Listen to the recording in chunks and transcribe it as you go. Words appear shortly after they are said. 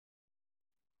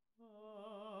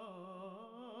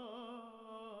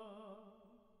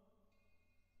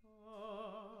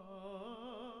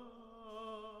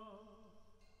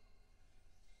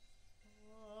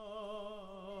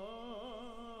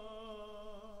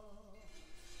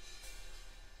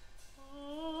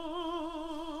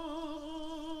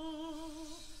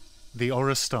The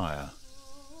Oresteia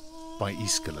by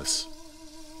Aeschylus.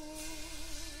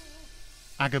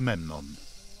 Agamemnon,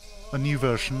 a new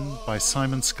version by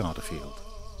Simon Scardifield.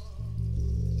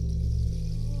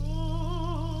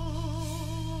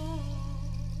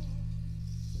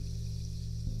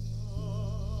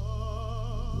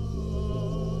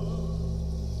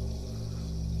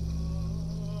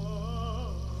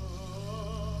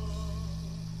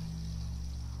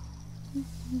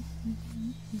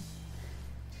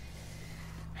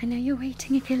 I know you're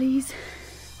waiting, Achilles.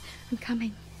 I'm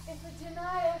coming.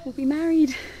 We'll be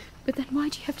married. But then why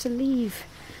do you have to leave?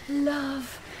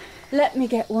 Love, let me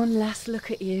get one last look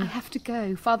at you. I have to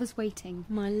go. Father's waiting.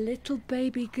 My little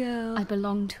baby girl. I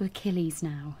belong to Achilles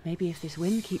now. Maybe if this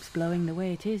wind keeps blowing the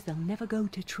way it is, they'll never go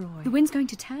to Troy. The wind's going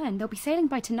to turn. They'll be sailing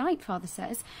by tonight, Father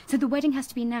says. So the wedding has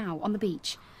to be now, on the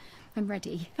beach. I'm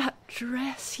ready. That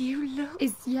dress you look...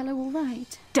 Is yellow all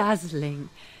right? Dazzling.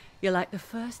 You're like the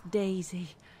first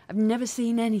daisy. I've never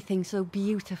seen anything so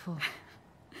beautiful.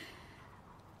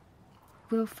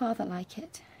 Will Father like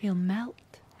it? He'll melt.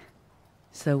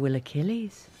 So will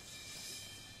Achilles.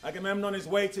 Agamemnon is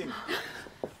waiting.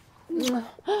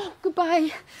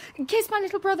 Goodbye. Kiss my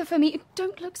little brother for me.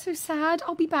 Don't look so sad.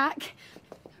 I'll be back.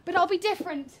 But I'll be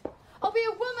different. I'll be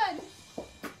a woman.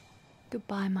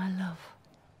 Goodbye, my love.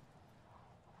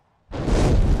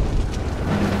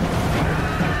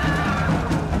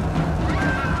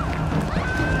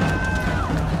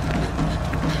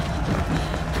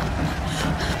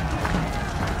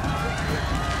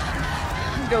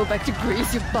 Go back to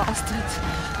Greece, you bastards.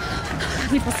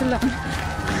 Leave us alone.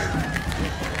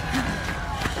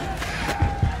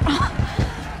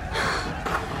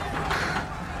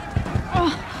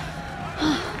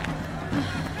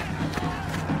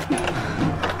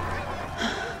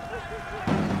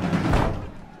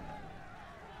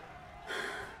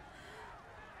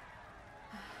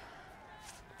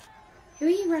 Who are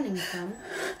you running from?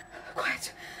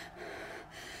 Quiet.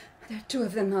 There are two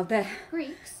of them out there.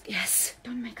 Greeks? Yes,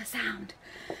 don't make a sound.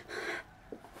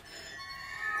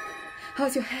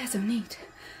 How's your hair so neat?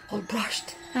 All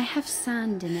brushed. I have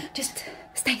sand in it. Just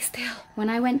stay still. When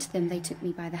I went to them, they took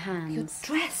me by the hands. Your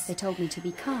dress. They told me to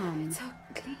be calm. It's so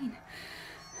clean.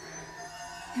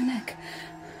 Your neck.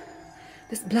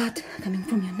 There's blood coming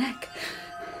from your neck.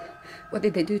 What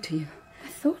did they do to you? I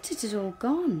thought it had all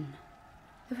gone.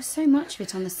 There was so much of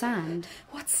it on the sand.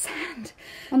 What sand?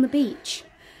 On the beach,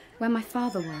 where my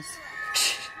father was.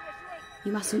 Shh.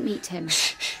 You mustn't meet him.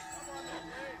 Shh.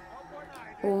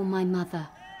 Or my mother.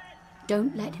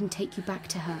 Don't let him take you back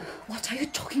to her. What are you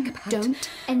talking about? Don't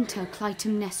enter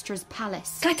Clytemnestra's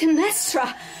palace.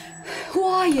 Clytemnestra! Who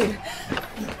are you?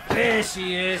 There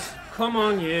she is. Come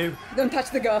on, you. Don't touch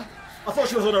the girl. I thought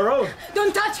she was on her own.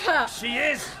 Don't touch her! She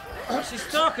is. She's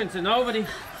talking to nobody.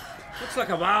 Looks like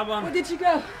a wild one. Where did she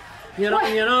go? You're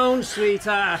on your own,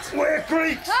 sweetheart. We're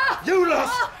Greeks. You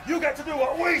lot. You get to do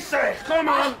what we say. Come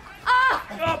on.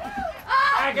 Up.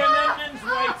 Agamemnon's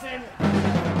waiting.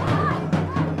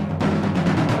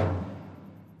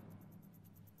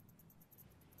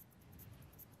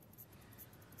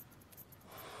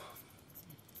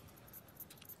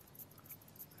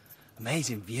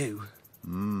 Amazing view.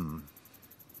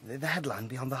 The headland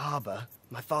beyond the harbour.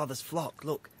 My father's flock.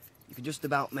 Look, you can just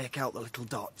about make out the little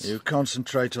dots. You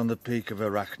concentrate on the peak of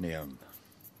Arachnium.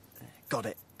 Got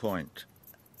it. Point.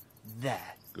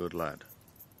 There. Good lad.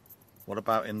 What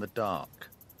about in the dark?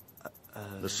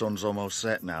 The sun's almost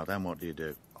set now, then what do you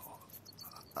do?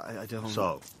 I don't...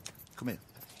 So, come here.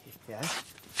 Yeah?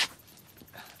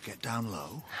 Get down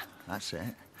low. That's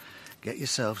it. Get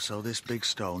yourself so this big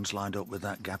stone's lined up with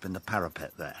that gap in the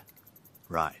parapet there.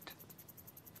 Right.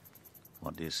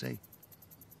 What do you see?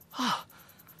 Ah,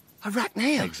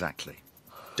 Arachnium. Exactly.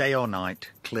 Day or night,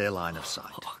 clear line of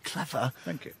sight. Oh, clever.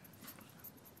 Thank you.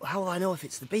 How will I know if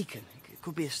it's the beacon? It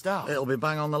could be a star. It'll be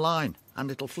bang on the line,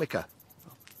 and it'll flicker.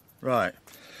 Right.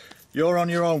 You're on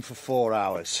your own for 4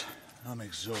 hours. I'm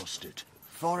exhausted.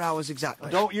 4 hours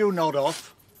exactly. Don't you nod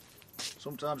off.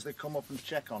 Sometimes they come up and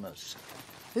check on us.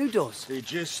 Who does? The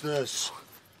Aegisthus.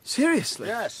 Seriously?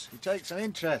 Yes, he takes an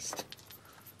interest.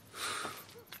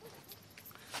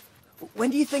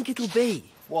 When do you think it'll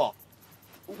be? What?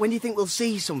 When do you think we'll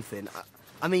see something?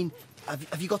 I mean,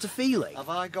 have you got a feeling? Have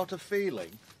I got a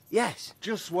feeling? Yes.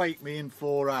 Just wake me in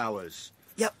 4 hours.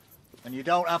 Yep. And you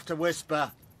don't have to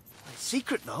whisper. It's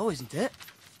secret, though, isn't it?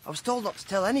 I was told not to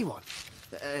tell anyone.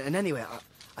 And anyway,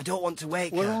 I don't want to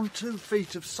wake We're her. on 2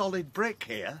 feet of solid brick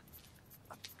here.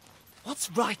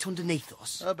 What's right underneath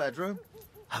us? Her bedroom.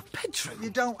 Her bedroom? You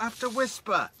don't have to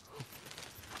whisper.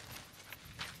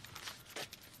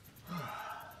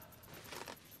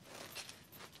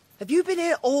 Have you been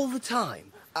here all the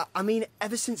time? I mean,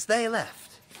 ever since they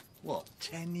left? What,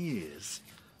 10 years?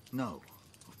 No.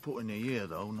 I've put in a year,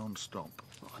 though, non-stop.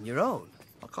 On your own?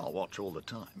 I can't watch all the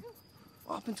time.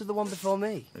 What happened to the one before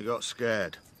me? He got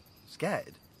scared.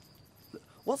 Scared?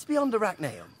 What's beyond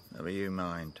Arachneum? Never you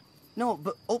mind. No,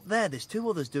 but up there there's 2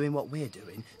 others doing what we're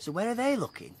doing, so where are they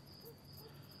looking?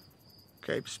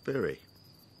 Cape Speer.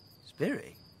 Speer?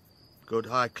 Good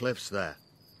high cliffs there.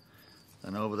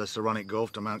 Then over the Saronic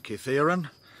Gulf to Mount Cytheron,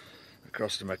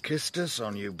 across to Aegisthus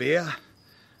on Euboea.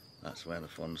 That's where the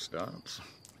fun starts.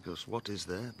 Because what is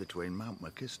there between Mount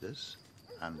Aegisthus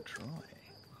and Troy?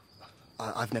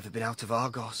 I've never been out of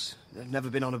Argos. I've never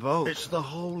been on a boat. It's the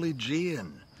whole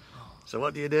Aegean. So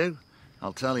what do?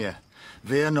 I'll tell you.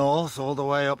 Veer north all the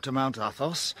way up to Mount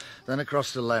Athos, then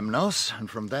across to Lemnos, and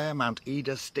from there Mount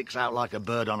Ida sticks out like a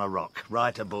bird on a rock,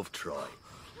 right above Troy.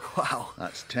 Wow.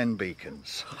 That's 10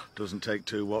 beacons. Doesn't take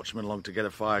 2 watchmen long to get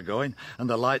a fire going, and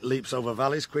the light leaps over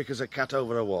valleys quick as a cat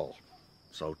over a wall.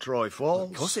 So Troy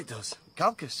falls... Of course it does.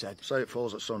 Calchas said. Say it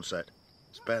falls at sunset.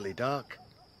 It's barely dark,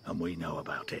 and we know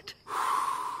about it.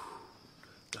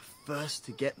 The first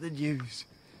to get the news.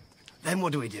 Then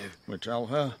what do? We tell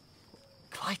her.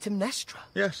 Clytemnestra?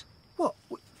 Yes. What?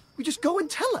 We just go and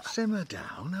tell her? Simmer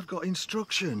down, I've got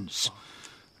instructions.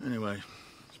 Anyway,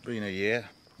 it's been a year.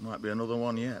 Might be another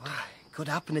one yet. Could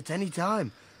happen at any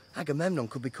time. Agamemnon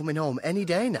could be coming home any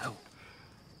day now.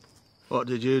 What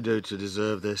did you do to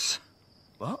deserve this?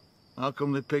 What? How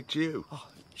come they picked you? Oh,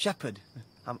 shepherd.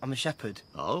 I'm a shepherd.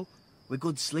 Oh? We're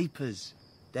good sleepers.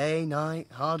 Day, night,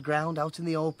 hard ground, out in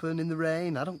the open, in the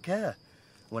rain, I don't care.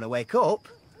 When I wake up,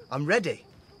 I'm ready.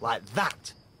 Like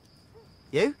that.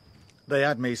 You? They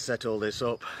had me set all this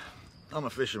up. I'm a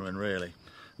fisherman, really.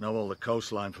 Know all the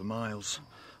coastline for miles.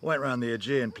 Went round the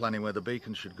Aegean planning where the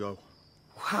beacon should go.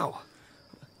 Wow.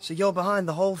 So you're behind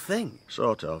the whole thing?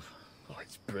 Sort of. Oh,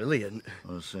 it's brilliant.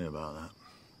 We'll see about that.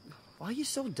 Why are you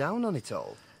so down on it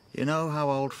all? You know how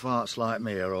old farts like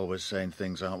me are always saying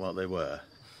things aren't what they were?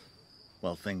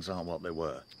 Well, things aren't what they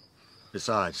were.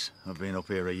 Besides, I've been up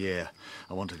here a year.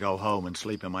 I want to go home and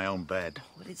sleep in my own bed.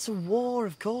 Well, it's a war,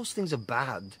 of course things are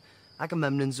bad.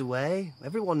 Agamemnon's away.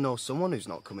 Everyone knows someone who's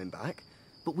not coming back.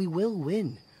 But we will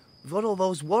win. We've got all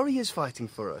those warriors fighting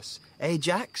for us.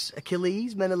 Ajax,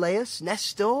 Achilles, Menelaus,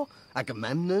 Nestor,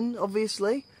 Agamemnon,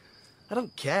 obviously. I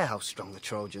don't care how strong the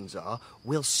Trojans are.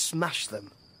 We'll smash them.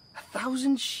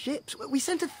 1,000 ships. We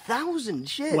sent 1,000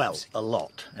 ships. Well, a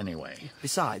lot, anyway.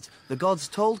 Besides, the gods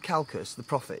told Calchas, the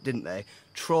prophet, didn't they?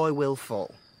 Troy will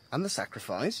fall. And the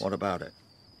sacrifice. What about it?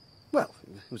 Well,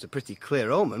 it was a pretty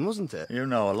clear omen, wasn't it? You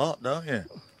know a lot, don't you?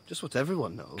 Just what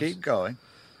everyone knows. Keep going.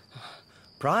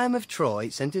 Priam of Troy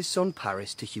sent his son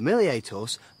Paris to humiliate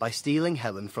us by stealing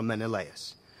Helen from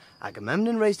Menelaus.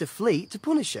 Agamemnon raised a fleet to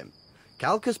punish him.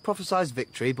 Calchas prophesied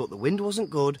victory, but the wind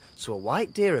wasn't good, so a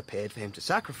white deer appeared for him to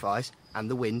sacrifice, and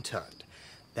the wind turned.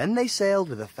 Then they sailed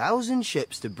with 1,000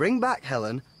 ships to bring back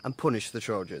Helen and punish the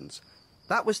Trojans.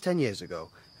 That was 10 years ago,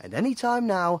 and any time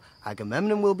now,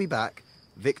 Agamemnon will be back,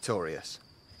 victorious.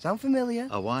 Sound familiar?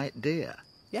 A white deer?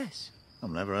 Yes. I've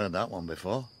never heard that one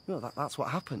before. No, that's what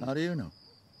happened. How do you know?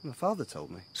 My father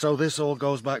told me. So this all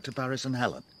goes back to Paris and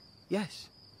Helen? Yes.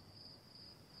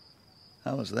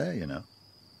 I was there, you know.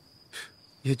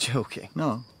 You're joking?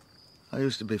 No. I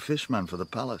used to be fishman for the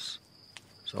palace,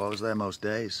 so I was there most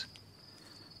days.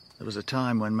 There was a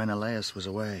time when Menelaus was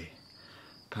away.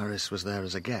 Paris was there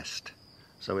as a guest,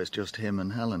 so it's just him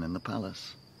and Helen in the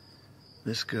palace.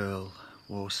 This girl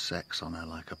wore sex on her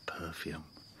like a perfume,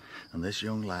 and this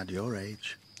young lad, your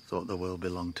age, thought the world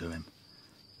belonged to him.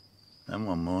 Then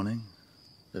one morning,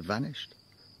 they vanished.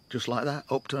 Just like that,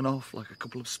 up and off like a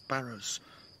couple of sparrows.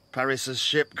 Paris's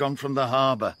ship gone from the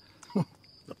harbour.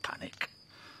 The panic.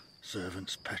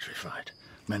 Servants petrified.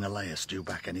 Menelaus due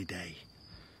back any day.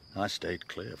 I stayed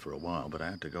clear for a while, but I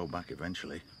had to go back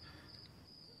eventually.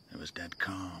 It was dead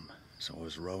calm, so I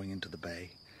was rowing into the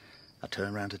bay. I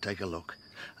turned round to take a look,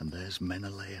 and there's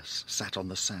Menelaus, sat on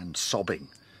the sand, sobbing.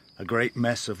 A great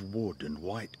mess of wood and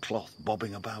white cloth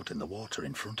bobbing about in the water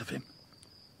in front of him.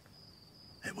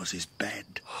 It was his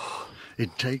bed.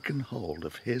 He'd taken hold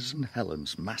of his and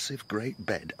Helen's massive great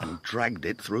bed and dragged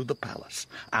it through the palace,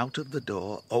 out of the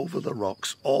door, over the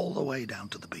rocks, all the way down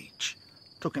to the beach.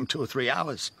 Took him 2 or 3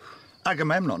 hours.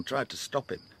 Agamemnon tried to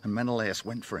stop him, and Menelaus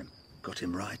went for him, got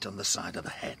him right on the side of the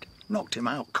head, knocked him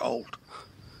out cold.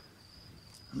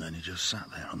 And then he just sat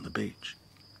there on the beach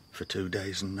for 2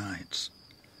 days and nights.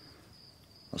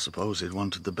 I suppose he'd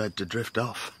wanted the bed to drift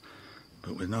off,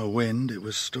 but with no wind, it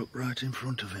was stuck right in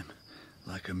front of him,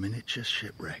 like a miniature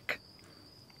shipwreck.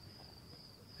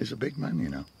 He's a big man, you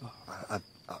know.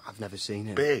 Oh, I've never seen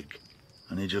him. Big.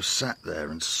 And he just sat there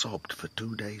and sobbed for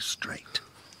 2 days straight.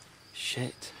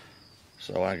 Shit.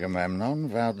 So Agamemnon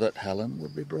vowed that Helen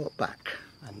would be brought back.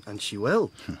 And she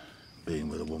will. Being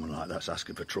with a woman like that's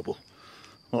asking for trouble.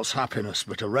 What's happiness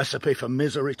but a recipe for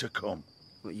misery to come?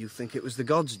 What, you think it was the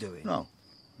gods doing? No,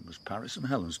 it was Paris and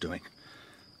Helen's doing.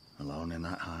 Alone in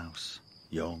that house.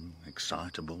 Young,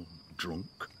 excitable, drunk.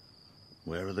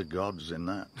 Where are the gods in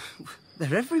that?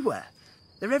 They're everywhere.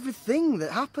 They're everything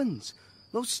that happens.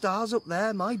 Those stars up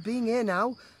there, my being here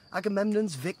now,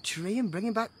 Agamemnon's victory and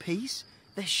bringing back peace,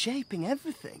 they're shaping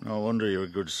everything. No wonder you're a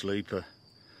good sleeper.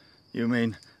 You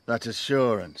mean that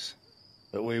assurance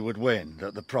that we would win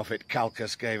that the prophet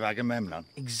Calchas gave Agamemnon?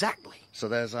 Exactly. So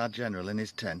there's our general in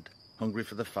his tent, hungry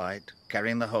for the fight,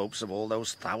 carrying the hopes of all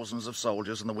those thousands of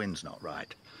soldiers, and the wind's not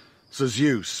right. So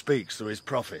Zeus speaks through his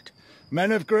prophet.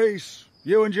 Men of Greece,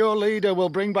 you and your leader will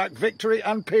bring back victory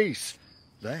and peace.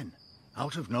 Then,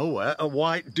 out of nowhere, a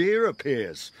white deer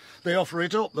appears. They offer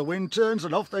it up, the wind turns,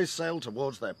 and off they sail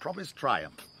towards their promised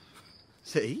triumph.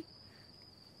 See?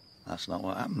 That's not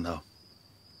what happened, though.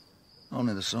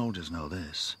 Only the soldiers know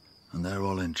this, and they're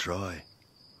all in Troy,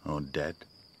 or dead.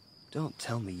 Don't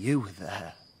tell me you were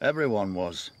there. Everyone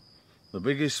was. The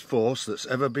biggest force that's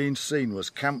ever been seen was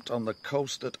camped on the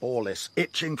coast at Aulis,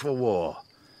 itching for war.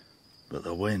 But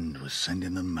the wind was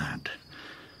sending them mad.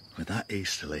 With that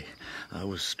easterly, I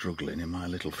was struggling in my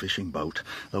little fishing boat.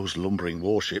 Those lumbering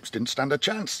warships didn't stand a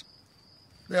chance.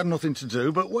 They had nothing to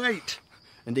do but wait.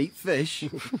 And eat fish?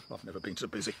 I've never been so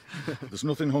busy. There's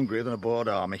nothing hungrier than a bored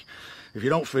army. If you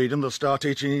don't feed them, they'll start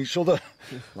eating each other,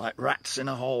 like rats in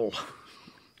a hole.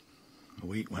 A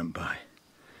week went by.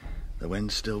 The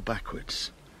wind's still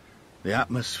backwards. The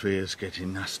atmosphere's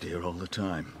getting nastier all the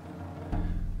time.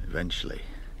 Eventually,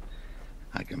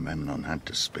 Agamemnon had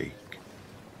to speak.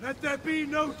 Let there be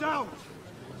no doubt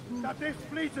that this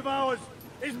fleet of ours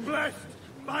is blessed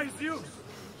by Zeus.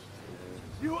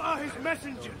 You are his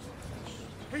messengers,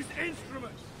 his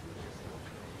instruments.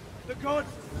 The gods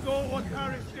saw what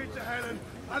Paris did to Helen,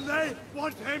 and they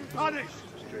want him punished.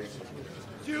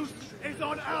 Zeus is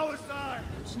on our side.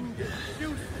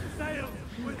 Zeus sailed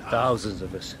with us. Thousands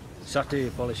of us, sat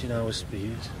here polishing our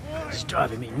spears. It's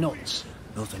driving me nuts.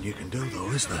 Nothing you can do,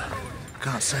 though, is there?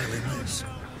 Can't sail in this.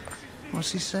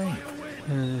 What's he saying?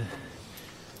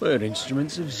 We're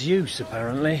instruments of Zeus,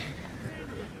 apparently.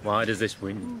 Why does this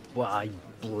wind? Why?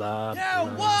 Blah, Yeah,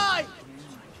 blah. why?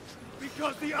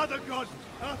 Because the other gods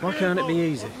are Why can't it be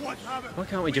fearful easy? of what happened. Why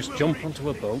can't we just jump onto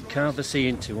a boat, carve the sea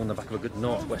in two on the back of a good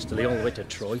northwesterly all the way to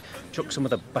Troy, chuck some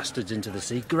of the bastards into the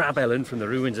sea, grab Helen from the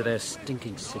ruins of their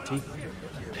stinking city,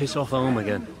 piss off home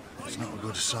again? It's not a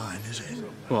good sign, is it?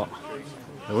 What?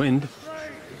 The wind?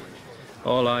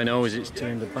 All I know is it's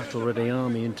turned a battle-ready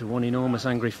army into one enormous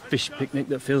angry fish picnic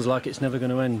that feels like it's never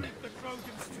going to end.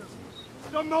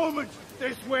 The moment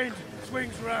this wind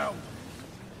swings round,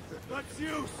 but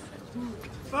Zeus,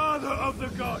 father of the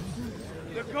gods,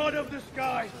 the god of the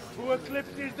sky, who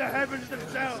eclipses the heavens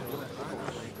themselves,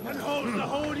 and holds the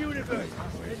whole universe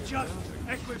in just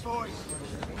equipoise.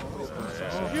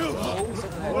 You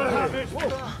will have it.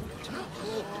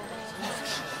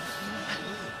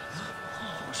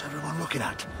 What's everyone looking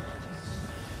at?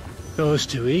 Those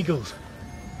two eagles.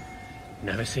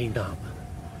 Never seen that.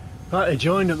 Like they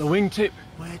joined at the wingtip.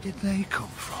 Where did they come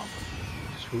from?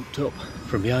 Swooped up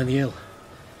from behind the hill.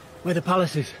 Where the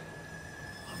palace is.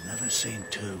 I've never seen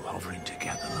two hovering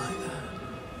together like that.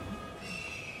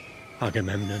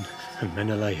 Agamemnon and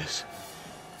Menelaus.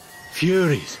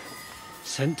 Furies.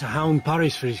 Sent to hound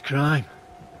Paris for his crime.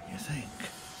 You think?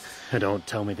 And don't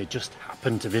tell me they just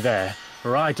happened to be there,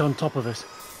 right on top of us,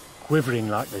 quivering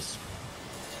like this.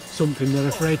 Something they're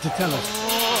afraid to tell us.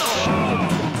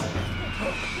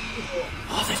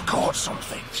 Oh, they've caught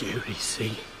something. Furies,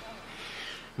 see?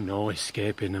 No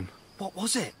escaping them. What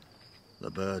was it? The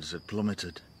birds had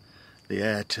plummeted, the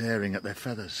air tearing at their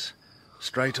feathers,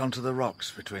 straight onto the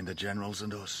rocks between the generals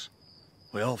and us.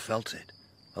 We all felt it,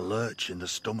 a lurch in the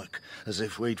stomach, as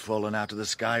if we'd fallen out of the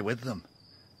sky with them.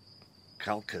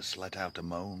 Calchas let out a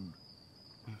moan.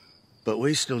 But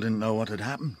we still didn't know what had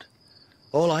happened.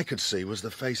 All I could see was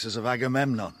the faces of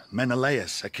Agamemnon,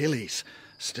 Menelaus, Achilles,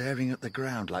 staring at the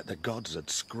ground like the gods had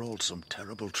scrawled some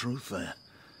terrible truth there.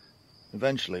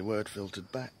 Eventually word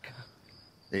filtered back.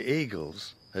 The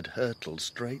eagles had hurtled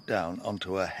straight down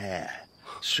onto a hare,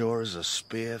 sure as a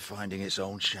spear finding its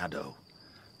own shadow.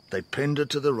 They pinned her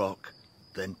to the rock,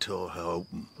 then tore her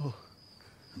open. Oh.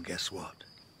 And guess what?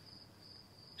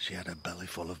 She had a belly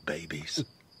full of babies.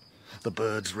 The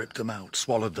birds ripped them out,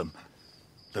 swallowed them.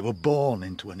 They were born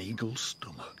into an eagle's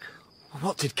stomach.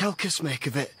 What did Calchas make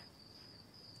of it?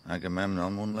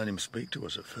 Agamemnon wouldn't let him speak to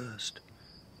us at first.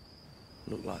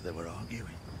 Looked like they were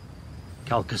arguing.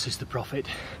 Calchas is the prophet.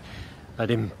 Let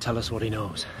him tell us what he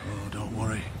knows. Oh, don't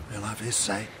worry. He'll have his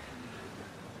say.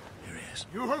 Here he is.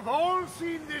 You have all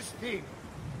seen this thing.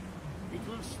 It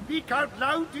will speak out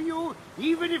loud to you,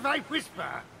 even if I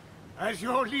whisper, as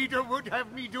your leader would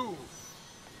have me do.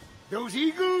 Those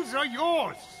eagles are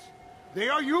yours. They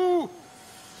are you.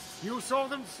 You saw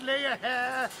them slay a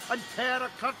hare and tear a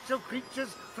clutch of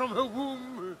creatures from her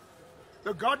womb.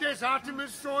 The goddess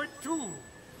Artemis saw it too,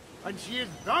 and she is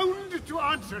bound to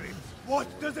answer it. What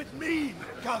does it mean,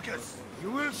 Calchas?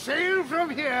 You will sail from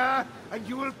here, and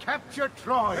you will capture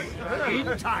Troy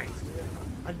in time.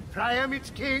 And Priam, its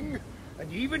king,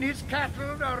 and even his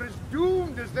cattle are as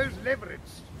doomed as those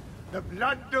leverets. The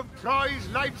blood of Troy's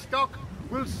livestock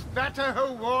will spatter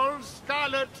her walls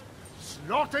scarlet,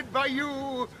 slaughtered by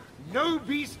you, no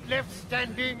beast left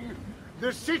standing.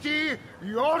 The city,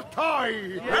 your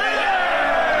toy.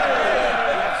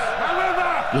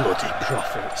 However... Bloody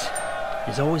prophet.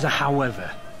 There's always a however.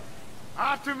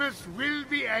 Artemis will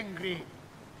be angry.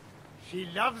 She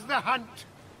loves the hunt,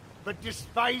 but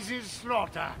despises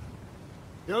slaughter.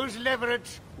 Those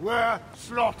leverets were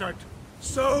slaughtered.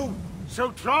 So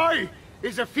Troy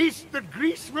is a feast that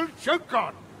Greece will choke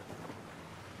on.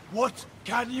 What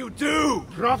can you do?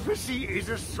 Prophecy is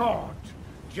a sword,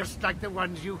 just like the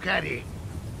ones you carry.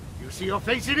 You see your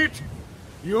face in it?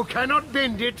 You cannot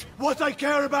bend it. What I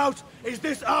care about is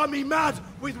this army mad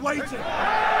with waiting.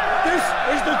 This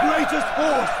is the greatest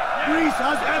force Greece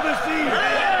has ever seen.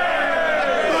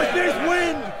 But this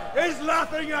wind is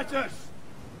laughing at us.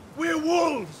 We're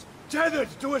wolves, tethered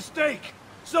to a stake.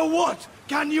 So what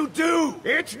can you do?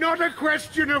 It's not a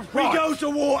question of what. We go to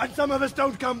war and some of us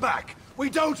don't come back. We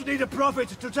don't need a prophet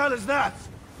to tell us that.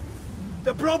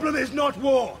 The problem is not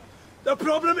war. The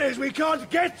problem is we can't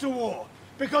get to war,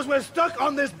 because we're stuck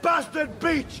on this bastard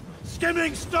beach,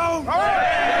 skimming stone. Get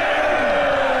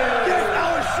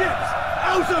our ships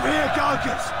out of here,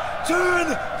 Calchas! Turn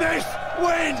this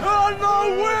wind! Turn the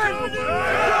wind! Turn the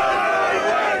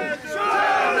wind!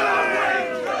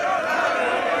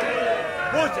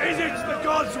 What is it the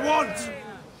gods want?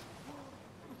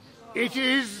 It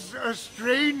is a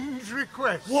strange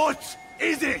request. What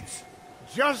is it?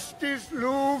 Justice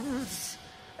looms,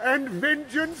 and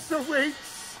vengeance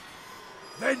awaits.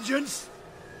 Vengeance?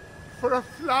 For a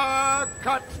flower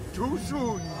cut too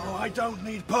soon. Oh, I don't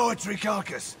need poetry,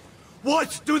 Calchas.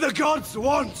 What do the gods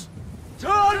want?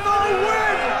 Turn the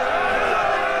wind!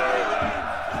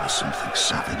 There was something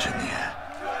savage in the air.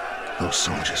 Those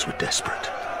soldiers were desperate.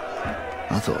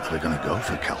 I thought they were going to go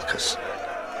for Calchas.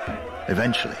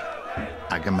 Eventually,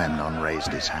 Agamemnon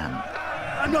raised his hand.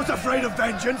 I'm not afraid of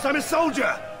vengeance. I'm a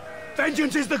soldier.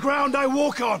 Vengeance is the ground I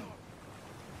walk on.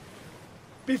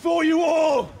 Before you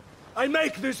all, I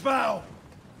make this vow.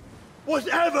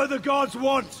 Whatever the gods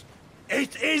want,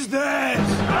 it is theirs.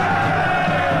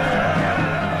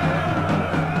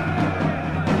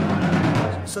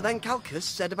 So then Calchas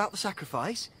said about the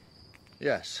sacrifice?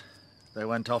 Yes. They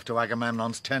went off to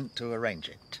Agamemnon's tent to arrange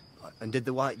it. And did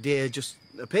the white deer just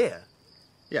appear?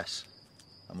 Yes,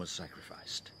 and was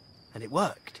sacrificed. And it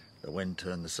worked? The wind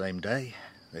turned the same day.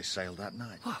 They sailed that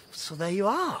night. Oh, so there you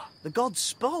are. The gods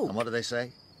spoke. And what do they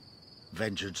say?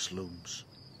 Vengeance looms.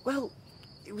 Well,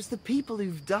 it was the people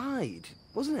who've died,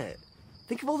 wasn't it?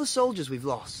 Think of all the soldiers we've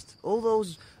lost. All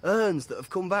those urns that have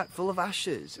come back full of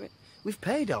ashes. I mean, we've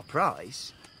paid our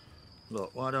price.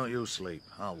 Look, why don't you sleep?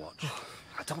 I'll watch.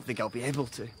 I don't think I'll be able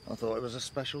to. I thought it was a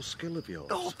special skill of yours.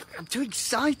 Oh, I'm too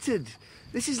excited.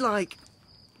 This is like...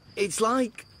 It's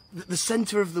like the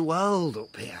centre of the world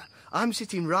up here. I'm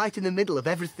sitting right in the middle of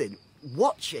everything,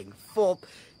 watching for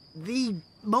the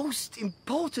most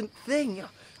important thing.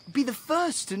 Be the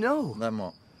first to know. Then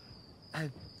what?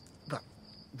 But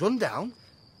run down,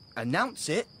 announce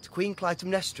it to Queen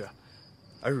Clytemnestra.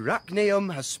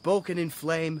 Arachneum has spoken in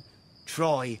flame.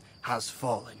 Troy has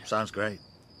fallen. Sounds great.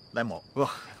 Then what?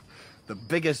 Well, the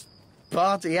biggest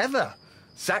party ever.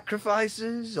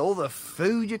 Sacrifices, all the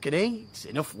food you can eat,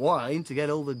 enough wine to get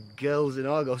all the girls in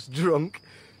Argos drunk.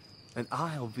 And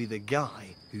I'll be the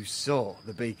guy who saw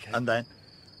the beacon. And then?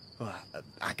 Well,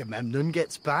 Agamemnon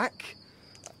gets back.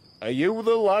 Are you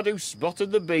the lad who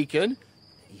spotted the beacon?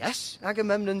 Yes,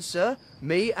 Agamemnon, sir.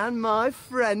 Me and my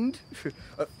friend.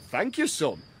 Thank you,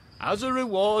 son. As a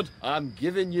reward, I'm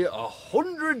giving you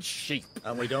 100 sheep.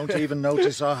 And we don't even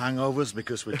notice our hangovers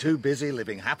because we're too busy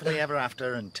living happily ever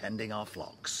after and tending our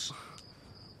flocks.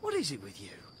 What is it with you?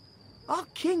 Our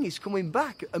king is coming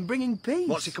back and bringing peace.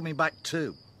 What's he coming back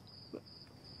to?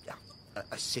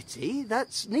 A city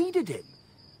that's needed him.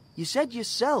 You said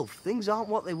yourself things aren't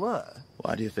what they were.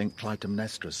 Why do you think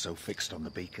Clytemnestra's so fixed on the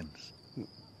beacons?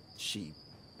 She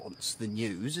wants the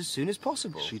news as soon as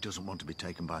possible. She doesn't want to be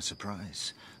taken by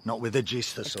surprise. Not with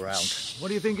Aegisthus around. What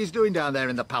do you think he's doing down there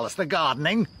in the palace? The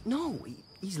gardening? No,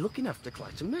 he's looking after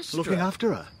Clytemnestra. Looking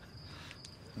after her?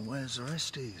 And where's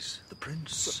Orestes, the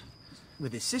prince?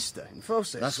 With his sister in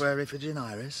Phocis. That's where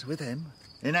Iphigenia is, with him.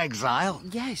 In exile.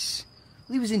 Yes.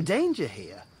 He was in danger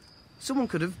here. Someone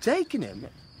could have taken him,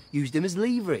 used him as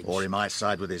leverage. Or he might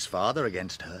side with his father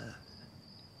against her.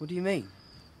 What do you mean?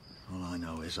 All I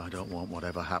know is I don't want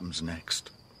whatever happens next.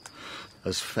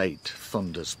 As fate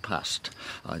thunders past,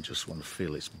 I just want to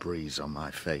feel its breeze on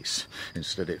my face.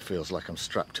 Instead it feels like I'm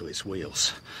strapped to its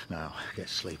wheels. Now, get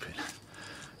sleeping.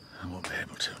 I won't be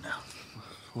able to now.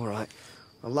 All right.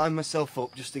 I'll line myself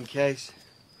up just in case.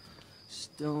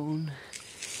 Stone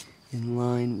in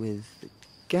line with the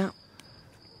gap,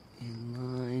 in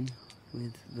line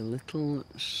with the little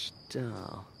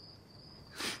star.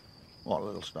 What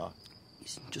little star?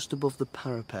 It's just above the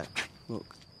parapet.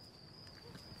 Look.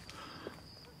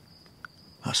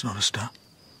 That's not a star.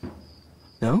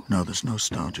 No? No, there's no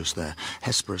star just there.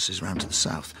 Hesperus is round to the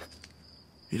south.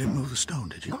 You didn't move the stone,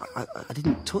 did you? No, I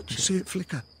didn't touch it. See it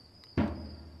flicker?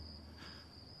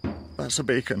 That's a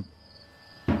beacon.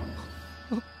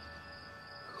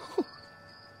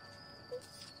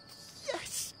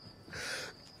 Yes!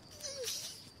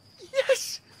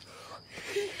 Yes!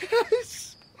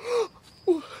 Yes!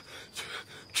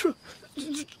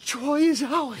 Troy is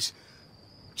ours!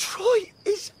 Troy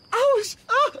is ours!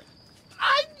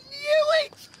 I knew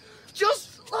it!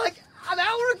 Just like an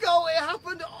hour ago it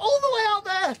happened all the way out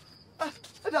there!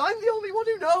 And I'm the only one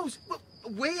who knows.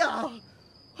 We are.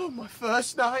 Oh, my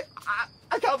first night.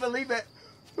 I can't believe it.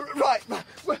 Right,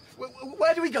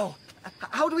 where do we go?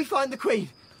 How do we find the Queen?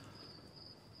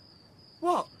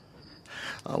 What?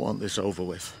 I want this over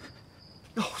with.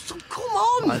 Oh, so come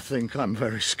on! I think I'm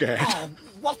very scared. Oh,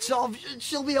 what's of?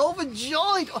 She'll be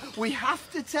overjoyed. We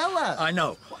have to tell her. I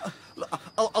know.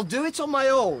 I'll do it on my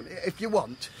own, if you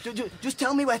want. Just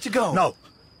tell me where to go. No.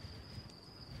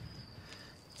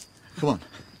 Come on.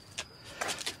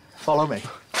 Follow me.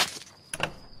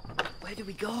 Where do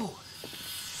we go?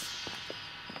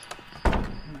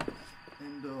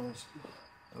 Indoors.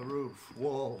 A roof.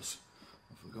 Walls.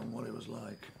 I've forgotten what it was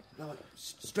like. No,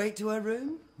 straight to her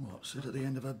room? What, sit at the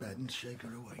end of her bed and shake her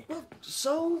awake? Well,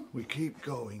 so? We keep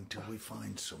going till we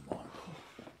find someone.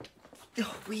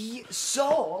 We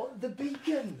saw the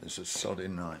beacon. It's a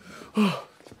sodding night.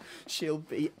 She'll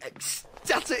be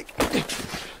ecstatic.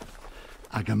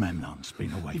 Agamemnon's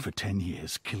been away for 10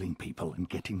 years, killing people and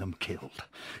getting them killed.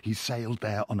 He sailed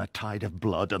there on a tide of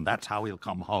blood, and that's how he'll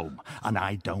come home. And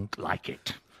I don't like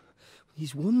it.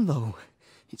 He's won, though.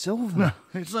 It's over. No,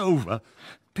 it's over.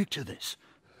 Picture this.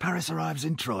 Paris arrives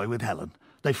in Troy with Helen.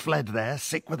 They fled there,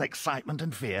 sick with excitement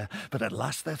and fear, but at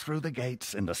last they're through the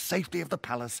gates in the safety of the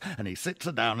palace, and he sits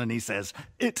her down and he says,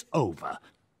 "It's over."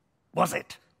 Was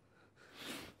it?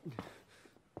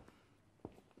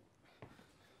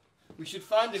 We should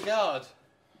find a guard.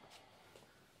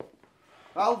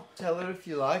 I'll tell her if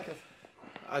you like.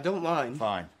 I don't mind.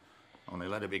 Fine. Only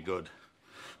let it be good.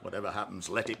 Whatever happens,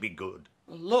 let it be good.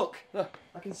 Look,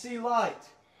 I can see light.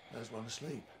 There's one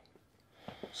asleep.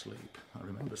 Sleep. I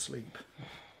remember sleep.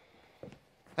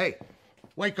 Hey,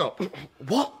 wake up.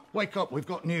 What? Wake up, we've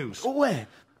got news. Where?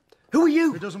 Who are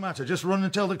you? It doesn't matter, just run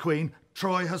and tell the Queen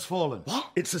Troy has fallen.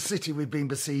 What? It's a city we've been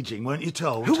besieging, weren't you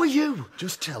told? Who are you?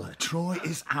 Just tell her Troy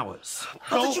is ours.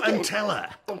 How did you Go and get... tell her.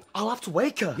 I'll have to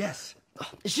wake her. Yes.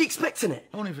 Is she expecting it?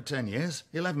 Only for 10 years.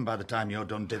 11 by the time you're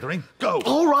done dithering. Go!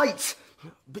 All right.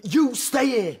 But you stay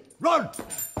here. Run!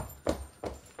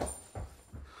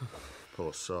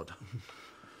 Poor sod.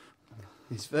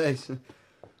 His face.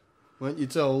 Weren't you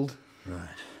told? Right.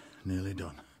 Nearly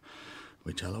done.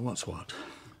 We tell her what's what.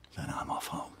 Then I'm off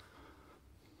home.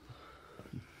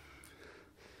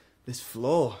 This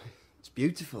floor. It's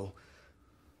beautiful.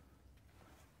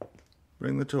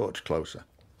 Bring the torch closer.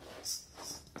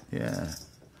 Yeah.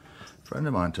 A friend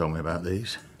of mine told me about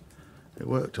these. It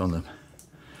worked on them.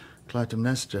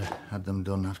 Clytemnestra had them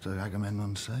done after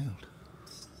Agamemnon sailed.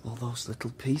 All those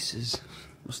little pieces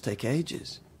must take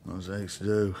ages. Mosaics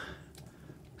do.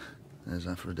 There's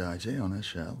Aphrodite on her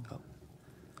shell.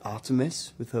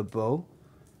 Artemis with her bow.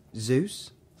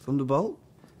 Zeus, thunderbolt.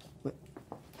 Wait,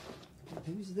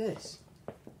 who's this?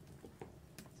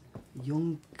 A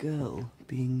young girl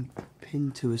being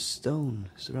pinned to a stone,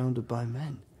 surrounded by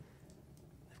men.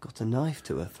 They've got a knife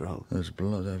to her throat. There's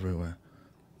blood everywhere.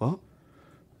 What?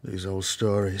 These old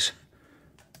stories.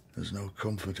 There's no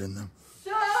comfort in them.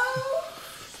 So?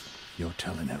 You're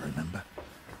telling her, remember?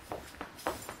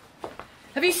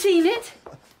 Have you seen it?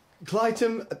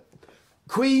 Clytem...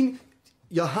 Queen,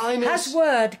 your highness... Has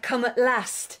word come at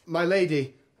last? My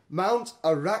lady, Mount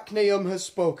Arachneum has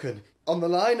spoken. On the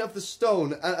line of the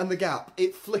stone and the gap,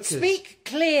 it flickers. Speak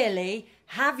clearly.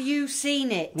 Have you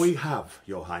seen it? We have,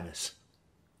 your highness.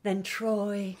 Then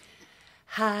Troy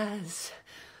has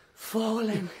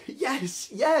fallen.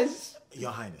 Yes, yes. Your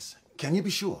highness, can you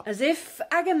be sure? As if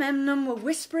Agamemnon were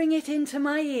whispering it into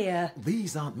my ear.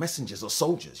 These aren't messengers or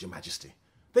soldiers, your majesty.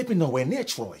 They've been nowhere near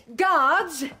Troy.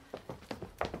 Guards!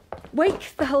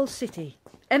 Wake the whole city.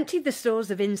 Empty the stores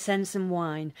of incense and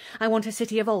wine. I want a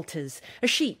city of altars, a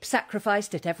sheep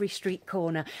sacrificed at every street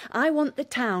corner. I want the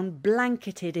town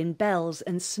blanketed in bells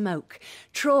and smoke.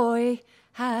 Troy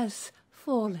has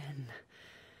fallen.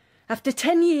 After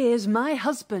 10 years, my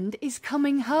husband is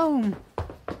coming home.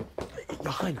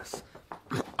 Your Highness,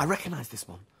 I recognise this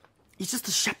one. He's just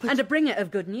a shepherd. And a bringer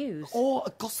of good news. Or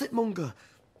a gossip monger.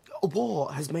 A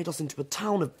war has made us into a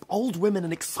town of old women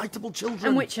and excitable children.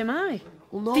 And which am I?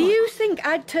 Well, no. Do you think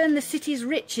I'd turn the city's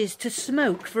riches to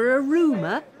smoke for a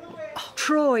rumour?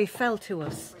 Troy fell to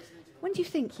us. When do you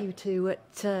think you two?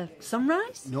 At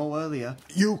sunrise? No earlier.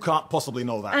 You can't possibly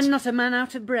know that. And not a man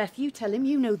out of breath. You tell him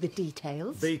you know the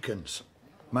details. Beacons.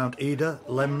 Mount Ida,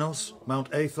 Lemnos,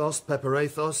 Mount Athos,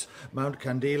 Peperathos, Mount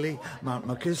Candili, Mount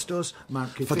Makistos,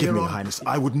 Mount Kithiron... Forgive me, Your Highness.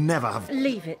 I would never have...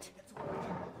 Leave it.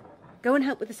 Go and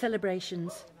help with the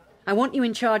celebrations. I want you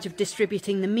in charge of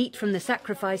distributing the meat from the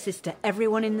sacrifices to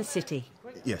everyone in the city.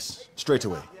 Yes, straight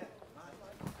away.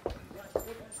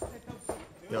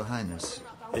 Your Highness,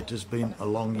 it has been a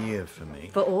long year for me.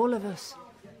 For all of us.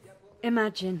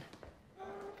 Imagine.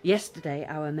 Yesterday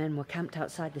our men were camped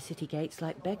outside the city gates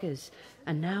like beggars,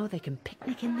 and now they can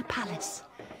picnic in the palace.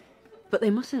 But they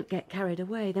mustn't get carried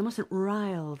away. They mustn't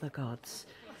rile the gods.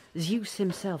 Zeus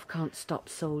himself can't stop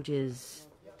soldiers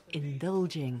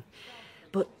indulging.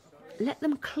 But let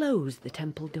them close the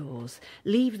temple doors.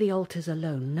 Leave the altars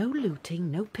alone. No looting,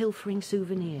 no pilfering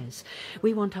souvenirs.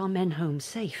 We want our men home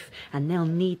safe, and they'll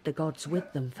need the gods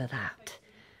with them for that.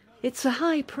 It's a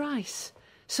high price.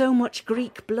 So much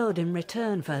Greek blood in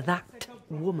return for that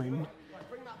woman.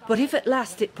 But if at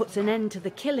last it puts an end to the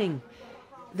killing,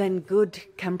 then good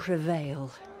can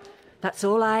prevail. That's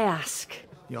all I ask.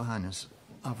 Your Highness,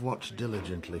 I've watched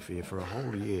diligently for you for a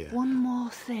whole year. One more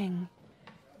thing.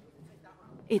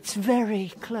 It's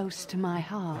very close to my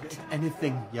heart.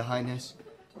 Anything, Your Highness.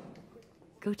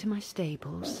 Go to my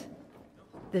stables.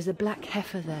 There's a black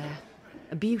heifer there,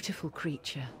 a beautiful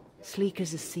creature, sleek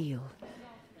as a seal.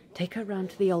 Take her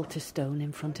round to the altar stone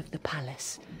in front of the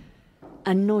palace.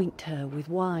 Anoint her with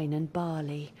wine and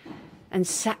barley, and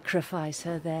sacrifice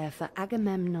her there for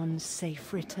Agamemnon's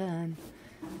safe return.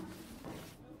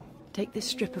 Take this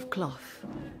strip of cloth.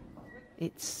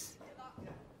 It's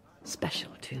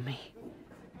special to me.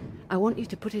 I want you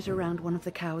to put it around one of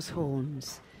the cow's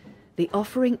horns. The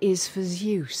offering is for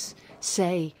Zeus.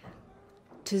 Say,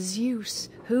 to Zeus,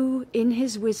 who in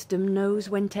his wisdom knows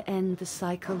when to end the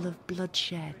cycle of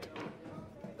bloodshed.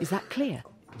 Is that clear?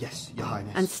 Yes, Your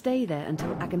Highness. And stay there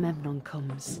until Agamemnon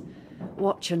comes.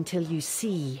 Watch until you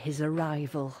see his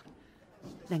arrival.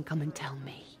 Then come and tell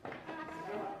me.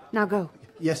 Now go.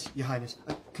 Yes, Your Highness.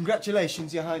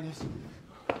 Congratulations, Your Highness.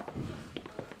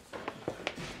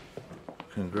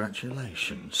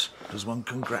 Congratulations. Does one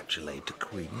congratulate a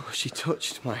queen? Oh, she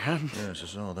touched my hand. Yes, I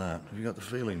saw that. Have you got the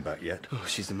feeling back yet? Oh,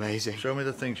 she's amazing. Show me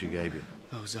the thing she gave you.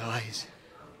 Those eyes.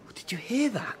 Oh, did you hear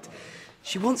that?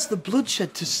 She wants the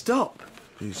bloodshed to stop.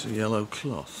 Piece of yellow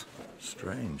cloth.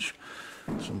 Strange.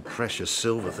 Some precious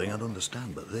silver thing I'd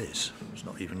understand, but this, it's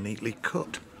not even neatly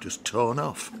cut. Just torn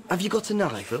off. Have you got a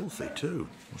knife? It's filthy, too.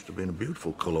 Must have been a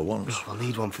beautiful colour once. Oh, I'll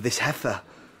need one for this heifer.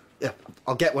 Yeah,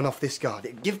 I'll get one off this guard.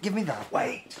 Give me that.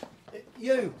 Wait.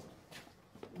 You.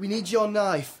 We need your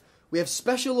knife. We have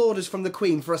special orders from the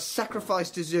Queen for a sacrifice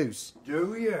to Zeus.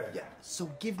 Do you? Yeah, so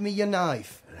give me your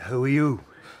knife. And who are you?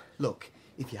 Look,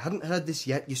 if you hadn't heard this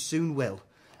yet, you soon will.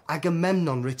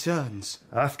 Agamemnon returns.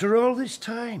 After all this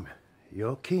time,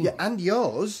 you're king. Yeah, and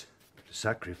yours. The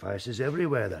sacrifice is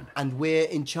everywhere, then. And we're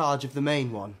in charge of the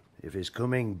main one. If he's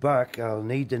coming back, I'll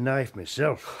need the knife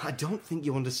myself. I don't think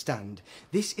you understand.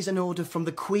 This is an order from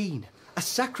the Queen. A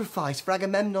sacrifice for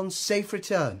Agamemnon's safe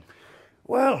return.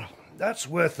 Well, that's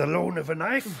worth the loan of a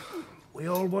knife. We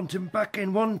all want him back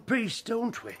in one piece,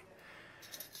 don't we?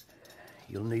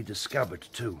 You'll need the scabbard,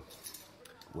 too.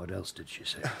 What else did she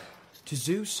say? To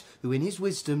Zeus, who in his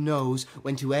wisdom knows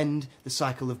when to end the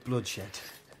cycle of bloodshed.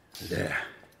 There.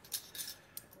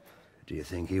 Do you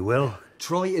think he will?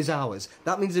 Troy is ours.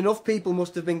 That means enough people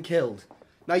must have been killed.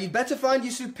 Now you'd better find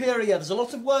your superior. There's a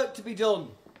lot of work to be done.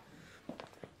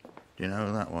 Do you know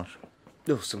who that was?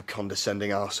 Oh, some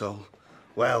condescending arsehole.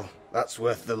 Well, that's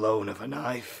worth the loan of a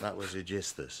knife. That was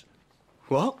Aegisthus.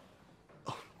 What?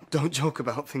 Oh, don't joke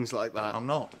about things like that. I'm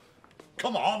not.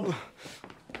 Come on!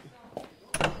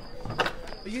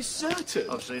 Are you certain?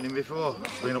 I've seen him before.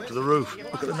 He's been up to the roof.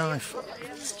 Look at the knife.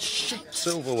 Shit!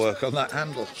 Silverwork on that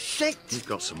handle. Shit! You've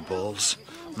got some balls.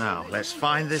 Now, let's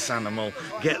find this animal,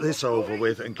 get this over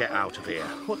with, and get out of here.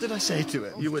 What did I say to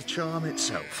him? You were charm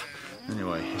itself.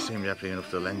 Anyway, he seemed happy enough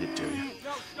to lend it to you.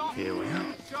 Here we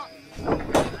are.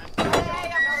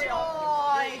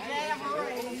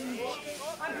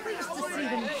 I'm pleased to see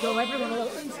them go. Everyone will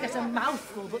at least get a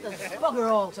mouthful, but there's bugger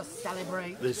all to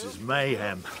celebrate. This is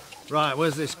mayhem. Right,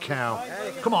 where's this cow?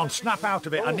 Come on, snap out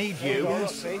of it. I need you.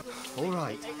 Yes. All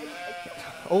right.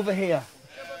 Over here.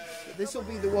 This'll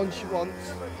be the one she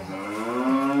wants.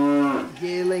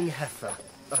 Yearling heifer.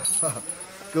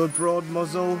 Good broad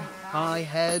muzzle, high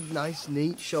head, nice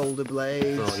neat shoulder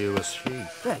blades. Thought you were sheep.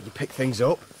 Yeah, you pick things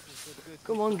up.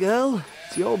 Come on, girl.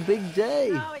 It's your big day.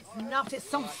 No, it's not. It's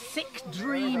some sick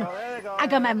dream.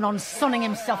 Agamemnon sunning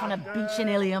himself on a beach in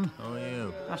Ilium. Oh,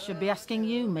 you? I should be asking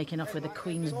you, making off with the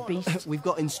Queen's beast. We've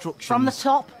got instructions. From the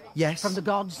top? Yes. From the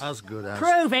gods? As good as.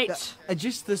 Prove it!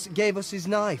 Aegisthus gave us his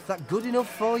knife. That good enough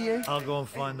for you? I'll go and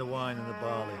find the wine and the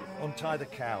barley. Untie the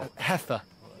cow. Heifer.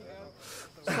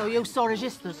 So you saw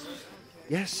Aegisthus?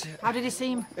 Yes. How did he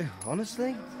seem?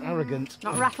 Honestly, arrogant.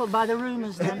 Not rattled by the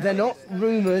rumours, then? They're not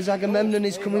rumours. Agamemnon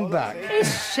is coming back.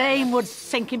 His shame would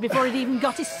sink him before he'd even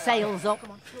got his sails up.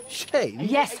 Shame?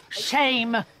 Yes,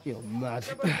 shame. You're mad.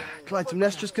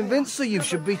 Clytemnestra's convinced, so you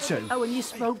should be too. Oh, and you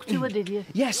spoke to her, did you?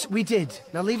 Yes, we did.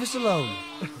 Now leave us alone.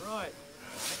 Right.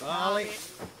 Barley.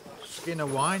 Skin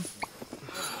of wine.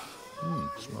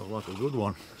 Smells like a good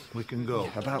one. We can go.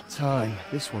 About time.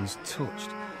 This one's touched.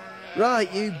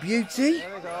 Right, you beauty.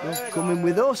 You're coming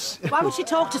with us. Why would she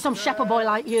talk to some shepherd boy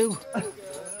like you?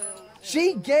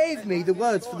 She gave me the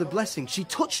words for the blessing. She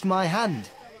touched my hand.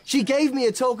 She gave me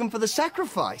a token for the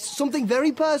sacrifice. Something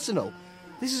very personal.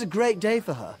 This is a great day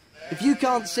for her. If you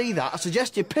can't see that, I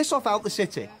suggest you piss off out the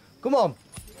city. Come on.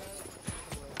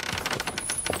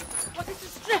 Was it a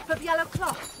strip of yellow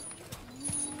cloth?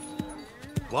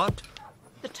 What?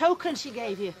 The token she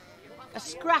gave you. A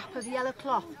scrap of yellow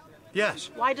cloth. Yes.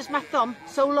 Why does my thumb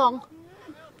so long?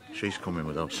 She's coming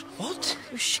with us. What?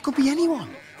 She could be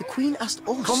anyone. The Queen asked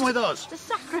us. Come with us. To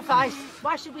sacrifice.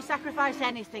 Why should we sacrifice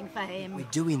anything for him? We're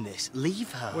doing this. Leave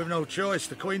her. We've no choice.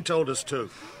 The Queen told us to.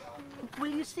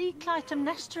 Will you see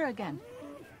Clytemnestra again?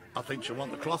 I think she'll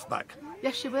want the cloth back.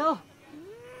 Yes, she will.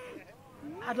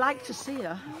 I'd like to see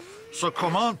her. So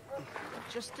come on.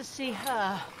 Just to see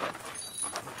her.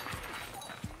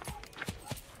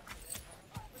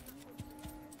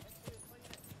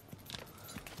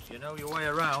 You know your way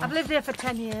around? I've lived here for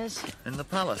 10 years. In the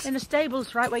palace? In the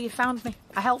stables, right where you found me.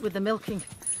 I help with the milking.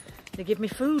 They give me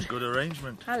food. Good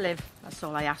arrangement. I live. That's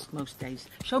all I ask most days.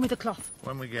 Show me the cloth.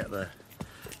 When we get there.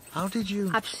 How did you...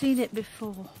 I've seen it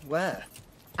before. Where?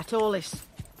 At Orlis.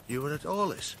 You were at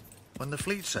Orlis when the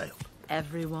fleet sailed?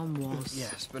 Everyone was.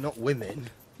 Yes, but not women.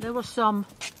 There were some.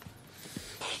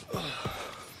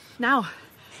 Now,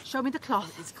 show me the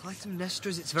cloth. It's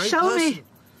Clytemnestra's. It's very Show personal. me.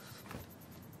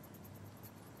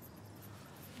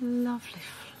 Lovely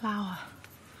flower.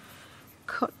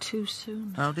 Cut too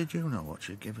soon. How did you know what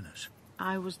she'd given us?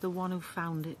 I was the one who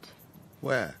found it.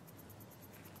 Where?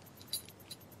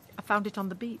 I found it on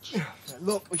the beach.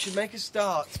 Look, we should make a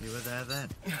start. You were there then?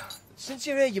 Since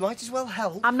you're here, you might as well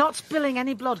help. I'm not spilling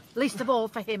any blood, least of all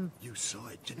for him. You saw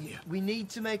it, didn't you? We need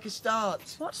to make a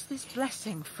start. What's this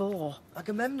blessing for?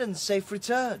 Agamemnon's safe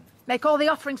return. Make all the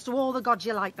offerings to all the gods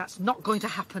you like. That's not going to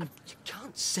happen. You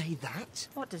can't say that.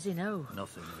 What does he know?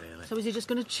 Nothing, really. So is he just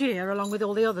going to cheer along with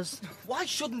all the others? Why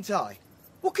shouldn't I?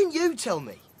 What can you tell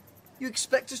me? You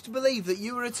expect us to believe that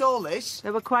you were at Orlis?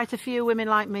 There were quite a few women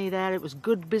like me there. It was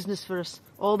good business for us.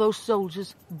 All those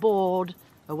soldiers, bored,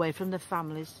 away from their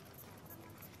families.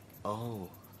 Oh.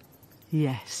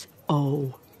 Yes,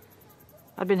 oh.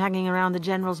 I'd been hanging around the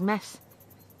general's mess.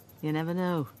 You never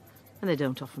know. And they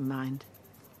don't often mind.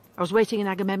 I was waiting in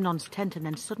Agamemnon's tent and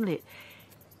then suddenly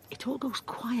it all goes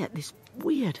quiet, this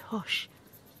weird hush.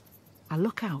 I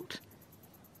look out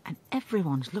and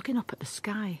everyone's looking up at the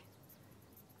sky.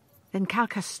 Then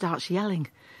Calchas starts yelling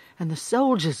and the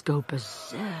soldiers go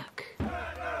berserk. Turn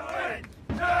away!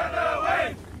 Turn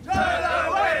away! Turn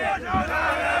away! Turn away!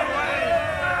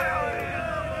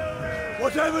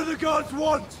 Whatever the gods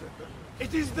want,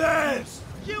 it is theirs!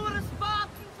 You were a Spartan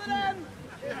for them!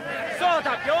 So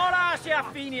that your ass, you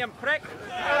Athenian prick!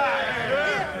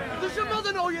 Does your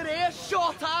mother know you're here,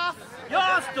 short ass?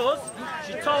 Yours does!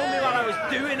 She told me while I was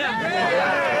doing it!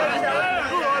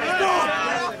 Stop!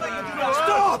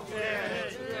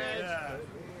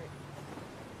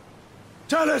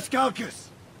 Tell us, Calchas!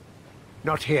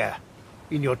 Not here.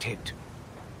 In your tent.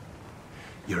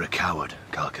 You're a coward,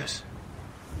 Calchas.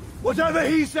 Whatever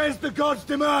he says the gods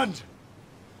demand,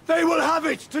 they will have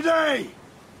it today!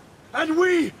 And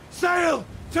we sail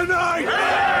tonight!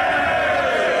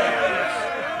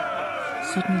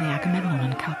 Suddenly, Agamemnon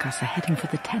and Calchas are heading for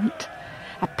the tent.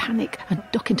 I panic and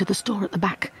duck into the store at the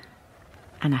back.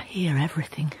 And I hear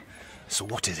everything. So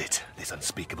what is it, this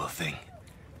unspeakable thing?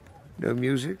 No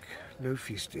music, no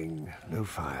feasting, no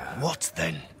fire. What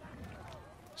then?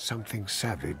 Something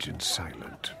savage and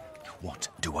silent. What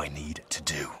do I need to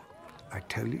do? I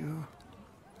tell you,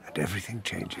 and everything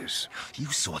changes. You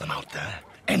saw them out there.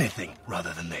 Anything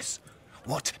rather than this.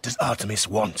 What does Artemis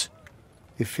want?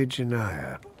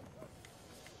 Iphigenia.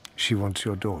 She wants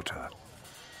your daughter,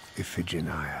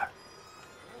 Iphigenia.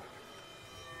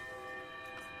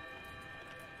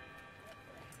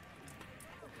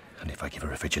 And if I give her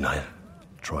Iphigenia,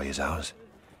 Troy is ours?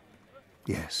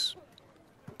 Yes.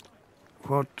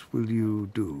 What will you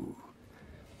do?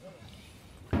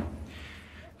 There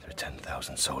are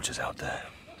 10,000 soldiers out there,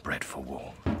 bred for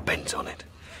war, bent on it.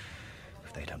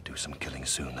 If they don't do some killing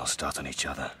soon, they'll start on each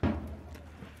other.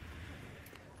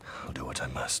 I'll do what I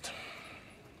must.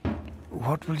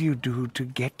 What will you do to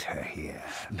get her here?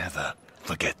 Never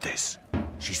forget this.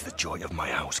 She's the joy of my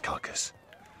house, Calchas.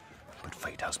 But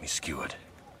fate has me skewered.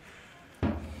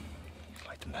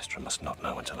 Clytemnestra must not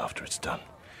know until after it's done.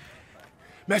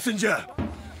 Messenger!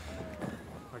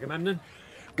 Agamemnon?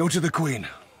 Go to the Queen.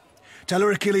 Tell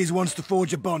her Achilles wants to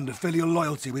forge a bond of filial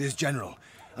loyalty with his general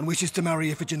and wishes to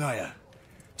marry Iphigenia.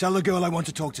 Tell the girl I want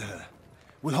to talk to her.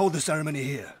 We'll hold the ceremony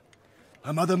here.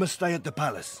 Her mother must stay at the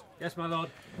palace. Yes, my lord.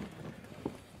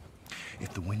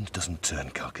 If the wind doesn't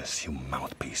turn, Calchas, you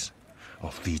mouthpiece,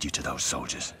 I'll feed you to those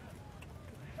soldiers.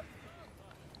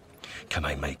 Can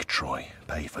I make Troy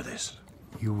pay for this?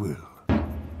 You will.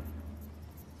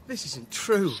 This isn't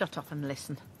true. Shut up and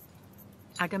listen.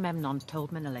 Agamemnon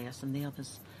told Menelaus and the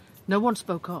others. No one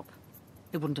spoke up.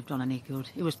 It wouldn't have done any good.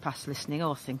 He was past listening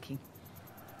or thinking.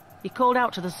 He called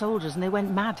out to the soldiers and they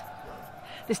went mad.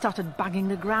 They started banging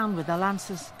the ground with their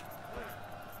lances.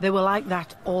 They were like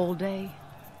that all day.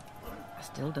 I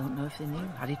still don't know if they knew.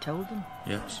 Had he told them?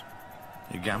 Yes.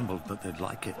 He gambled that they'd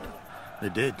like it. They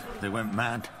did. They went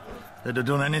mad. They'd have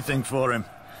done anything for him.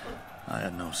 I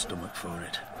had no stomach for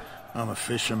it. I'm a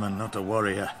fisherman, not a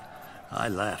warrior. I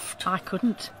left. I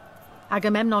couldn't.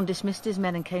 Agamemnon dismissed his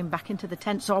men and came back into the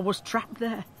tent, so I was trapped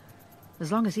there.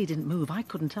 As long as he didn't move, I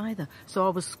couldn't either. So I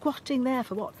was squatting there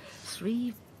for,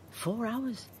 3, 4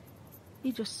 hours?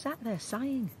 He just sat there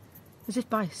sighing, as if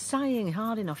by sighing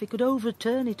hard enough he could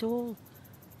overturn it all.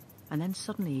 And then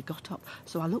suddenly he got up,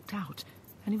 so I looked out,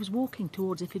 and he was walking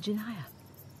towards Iphigenia.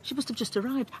 She must have just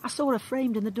arrived. I saw her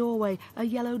framed in the doorway, a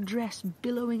yellow dress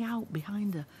billowing out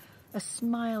behind her, a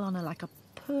smile on her like a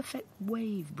perfect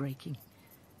wave breaking.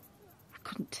 I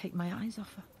couldn't take my eyes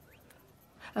off her.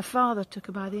 Her father took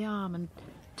her by the arm and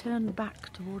turned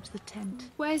back towards the tent.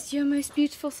 Where's your most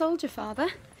beautiful soldier, Father?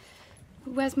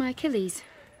 Where's my Achilles?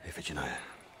 Iphigenia,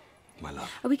 my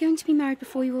love. Are we going to be married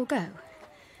before you all go?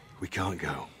 We can't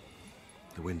go.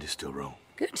 The wind is still wrong.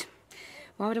 Good.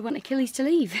 Why would I want Achilles to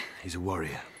leave? He's a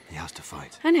warrior. He has to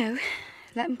fight. I know.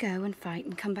 Let him go and fight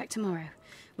and come back tomorrow,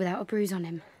 without a bruise on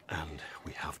him. And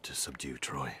we have to subdue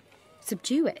Troy.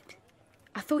 Subdue it?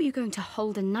 I thought you were going to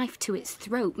hold a knife to its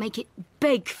throat, make it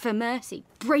beg for mercy,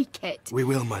 break it. We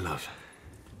will, my love.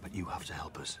 But you have to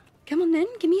help us. Come on then,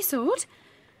 give me a sword.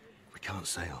 We can't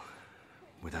sail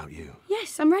without you.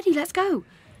 Yes, I'm ready, let's go.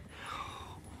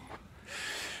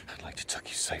 I'd like to tuck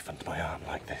you safe under my arm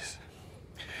like this.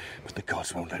 But the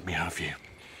gods won't let me have you.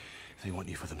 They want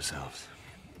you for themselves.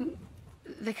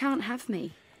 They can't have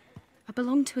me. I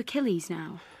belong to Achilles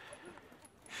now.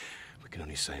 We can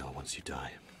only sail once you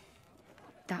die.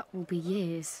 That will be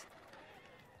years.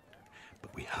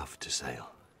 But we have to sail.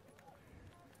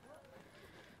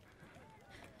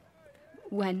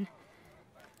 When?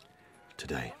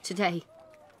 Today. Today.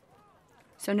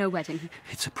 So no wedding.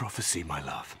 It's a prophecy, my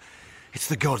love. It's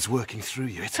the gods working through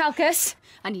you. It's... Calchas!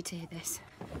 I need to hear this.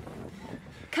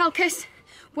 Calchas!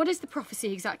 What is the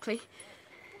prophecy exactly?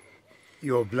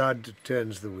 Your blood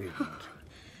turns the wind.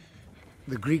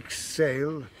 The Greeks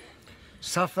sail,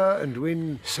 suffer and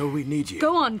win. So we need you.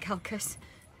 Go on, Calchas.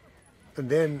 And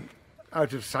then,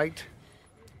 out of sight,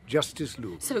 justice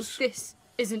looms. So this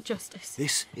isn't justice.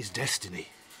 This is destiny.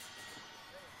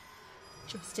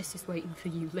 Justice is waiting for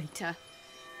you later.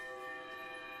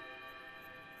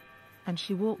 And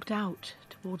she walked out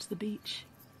towards the beach,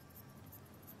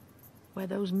 where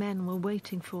those men were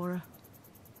waiting for her.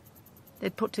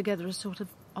 They'd put together a sort of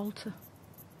altar.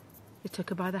 They took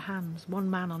her by the hands, one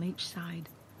man on each side.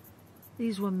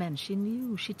 These were men she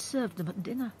knew. She'd served them at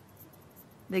dinner.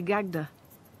 They gagged her.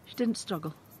 She didn't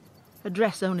struggle. Her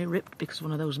dress only ripped because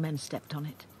one of those men stepped on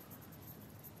it.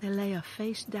 They lay her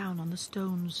face down on the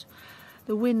stones.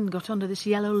 The wind got under this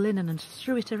yellow linen and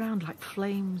threw it around like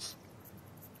flames.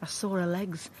 I saw her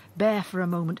legs, bare for a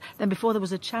moment. Then before there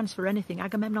was a chance for anything,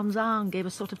 Agamemnon's arm gave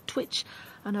a sort of twitch,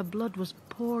 and her blood was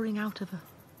pouring out of her.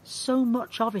 So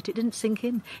much of it, it didn't sink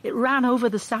in. It ran over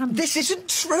the sand. This isn't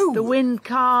true! The wind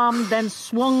calmed, then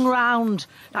swung round.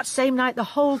 That same night, the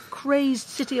whole crazed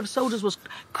city of soldiers was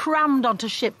crammed onto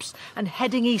ships and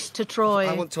heading east to Troy.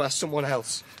 I want to ask someone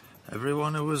else.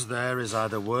 Everyone who was there is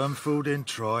either worm food in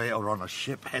Troy or on a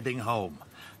ship heading home.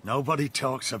 Nobody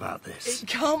talks about this. It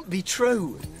can't be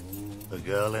true. The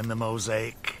girl in the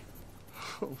mosaic.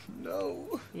 Oh,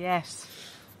 no. Yes.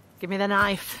 Give me the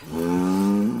knife.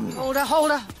 Hold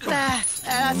her. There,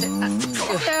 that's it.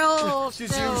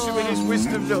 Zeus, who in his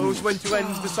wisdom knows when to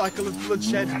end the cycle of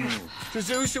bloodshed. To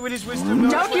Zeus, who in his wisdom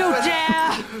knows... Don't you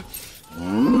dare!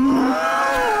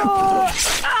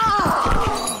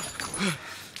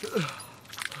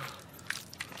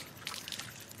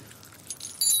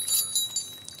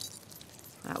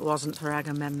 That wasn't for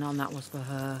Agamemnon, that was for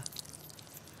her.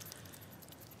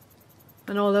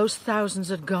 And all those thousands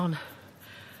had gone.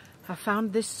 I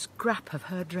found this scrap of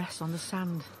her dress on the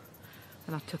sand,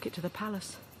 and I took it to the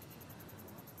palace.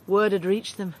 Word had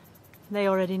reached them. They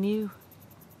already knew.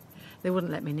 They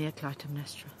wouldn't let me near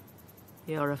Clytemnestra.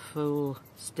 You're a fool.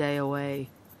 Stay away.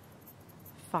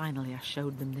 Finally, I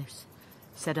showed them this.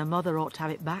 Said her mother ought to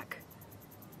have it back.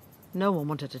 No one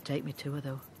wanted to take me to her,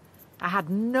 though. I had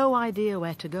no idea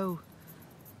where to go.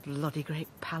 Bloody great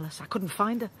palace. I couldn't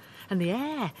find her. And the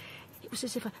air... It was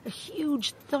as if a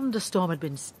huge thunderstorm had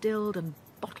been stilled and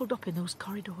bottled up in those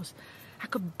corridors. I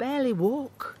could barely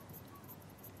walk.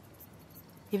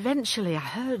 Eventually I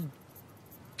heard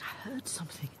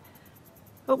something.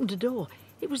 Opened a door.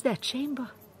 It was their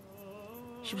chamber.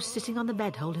 She was sitting on the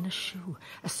bed holding a shoe,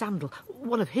 a sandal,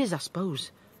 one of his, I suppose.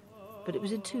 But it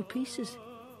was in two pieces.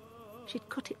 She'd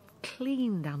cut it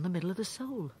clean down the middle of the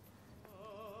sole.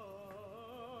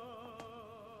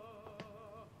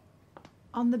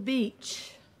 On the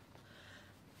beach,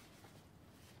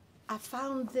 I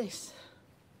found this.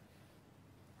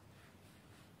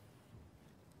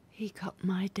 He got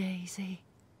my daisy.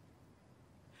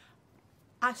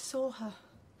 I saw her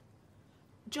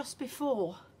just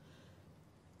before.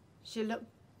 She looked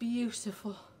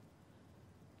beautiful.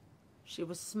 She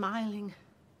was smiling.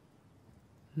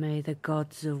 May the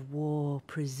gods of war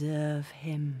preserve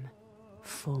him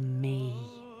for me.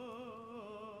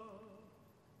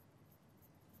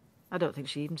 I don't think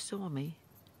she even saw me.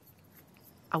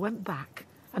 I went back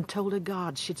and told her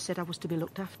guards she'd said I was to be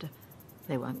looked after.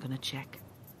 They weren't going to check.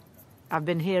 I've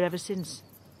been here ever since,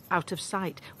 out of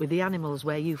sight, with the animals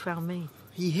where you found me.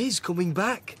 He is coming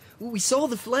back. We saw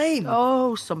the flame.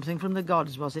 Oh, something from the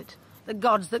gods, was it? The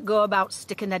gods that go about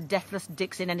sticking their deathless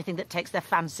dicks in anything that takes their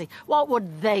fancy. What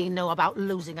would they know about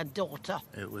losing a daughter?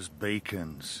 It was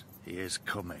beacons. He is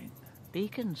coming.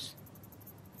 Beacons?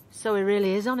 So he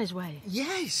really is on his way?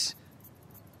 Yes.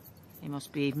 He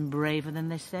must be even braver than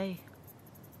they say.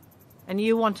 And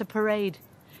you want a parade?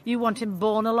 You want him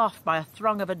borne aloft by a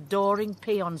throng of adoring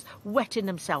peons, wetting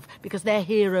themselves because their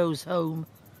hero's home.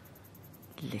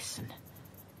 Listen.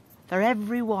 For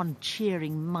everyone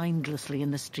cheering mindlessly in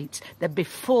the streets, they're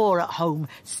before at home,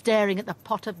 staring at the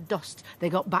pot of dust they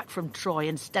got back from Troy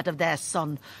instead of their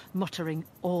son, muttering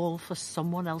all for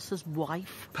someone else's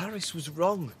wife. Paris was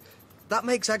wrong. That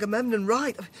makes Agamemnon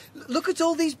right. Look at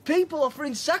all these people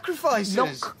offering sacrifices.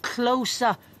 Look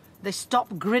closer. They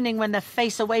stop grinning when they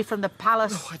face away from the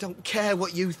palace. Oh, I don't care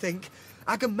what you think.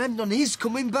 Agamemnon is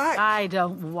coming back. I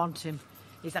don't want him.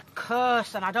 He's a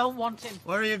curse and I don't want him.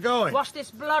 Where are you going? Wash this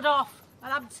blood off.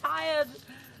 And I'm tired.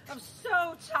 I'm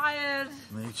so tired.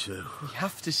 Me too. We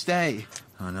have to stay.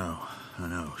 I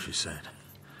know, she said.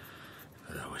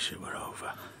 But I wish it were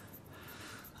over.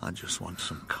 I just want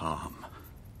some calm.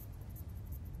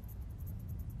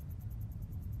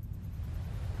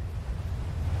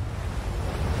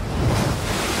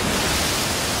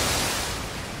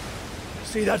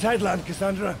 See that headland,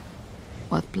 Cassandra?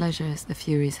 What pleasures the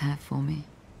Furies have for me.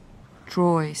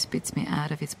 Troy spits me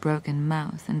out of its broken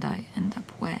mouth, and I end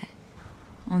up where?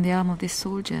 On the arm of this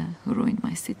soldier who ruined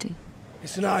my city.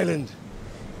 It's an island.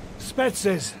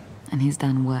 Spetses. And he's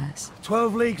done worse.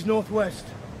 12 leagues northwest.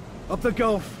 Up the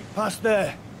Gulf, past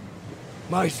there.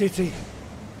 My city.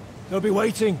 They'll be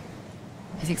waiting.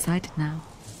 He's excited now.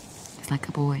 He's like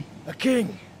a boy. A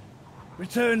king.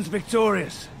 Returns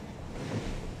victorious.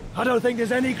 I don't think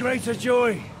there's any greater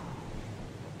joy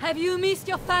Have you missed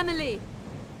your family?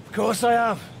 Of course I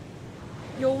have.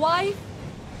 Your wife?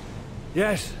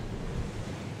 Yes.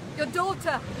 Your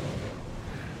daughter?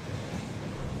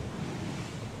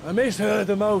 I miss her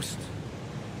the most.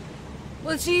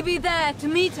 Will she be there to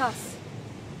meet us?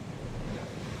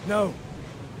 No.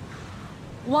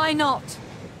 Why not?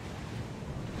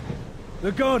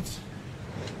 The gods.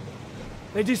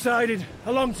 They decided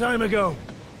a long time ago.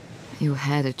 You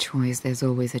had a choice, there's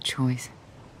always a choice.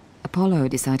 Apollo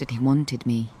decided he wanted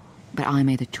me, but I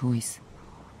made a choice.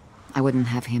 I wouldn't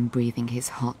have him breathing his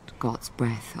hot god's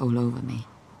breath all over me.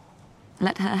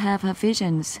 Let her have her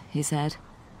visions, he said,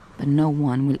 but no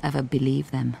one will ever believe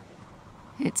them.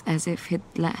 It's as if he'd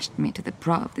lashed me to the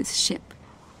prow of this ship.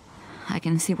 I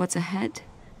can see what's ahead,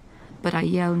 but I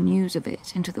yell news of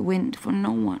it into the wind for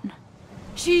no one.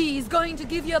 She is going to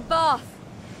give you a bath.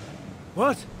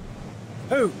 What?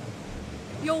 Who?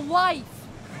 Your wife.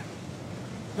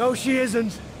 No, she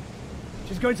isn't.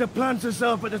 She's going to plant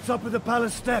herself at the top of the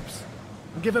palace steps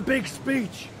and give a big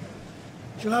speech.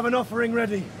 She'll have an offering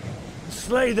ready and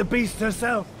slay the beast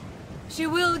herself. She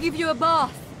will give you a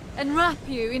bath and wrap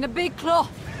you in a big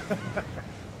cloth.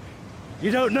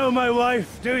 You don't know my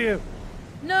wife, do you?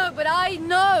 No, but I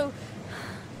know.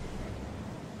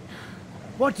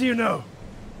 What do you know?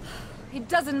 It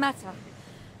doesn't matter.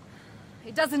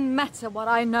 It doesn't matter what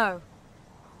I know.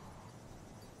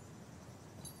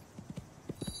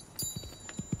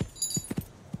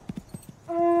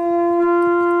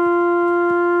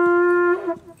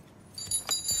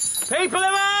 People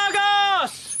of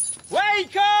Argos!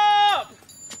 Wake up!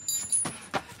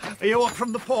 Are you up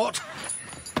from the port?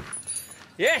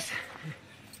 Yes.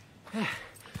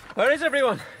 Where is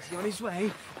everyone? Is he on his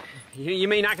way? You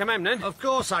mean Agamemnon? Of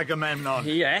course, Agamemnon.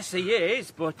 Yes, he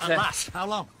is, but... At last, how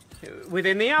long?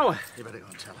 Within the hour. You better go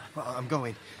and tell her. Well, I'm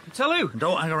going. Tell who?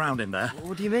 Don't hang around in there.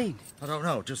 What do you mean? I don't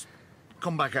know, just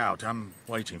come back out. I'm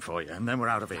waiting for you, and then we're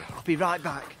out of here. I'll be right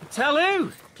back. Tell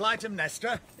who?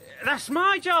 Clytemnestra. That's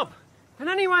my job. And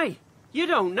anyway, you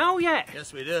don't know yet.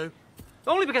 Yes, we do.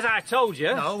 Only because I told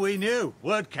you. No, we knew.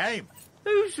 Word came.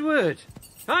 Whose word?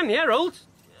 I'm the Herald.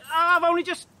 I've only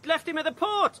just left him at the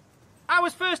port. I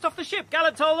was first off the ship,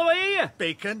 galloped all the way here.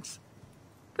 Beacons.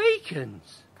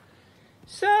 Beacons?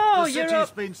 So, the you're city's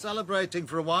up... been celebrating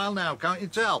for a while now, can't you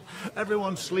tell?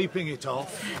 Everyone's sleeping it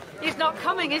off. He's not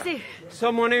coming, is he?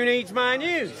 Someone who needs my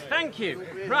news. Thank you.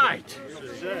 Right.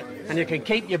 And you can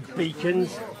keep your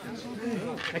beacons.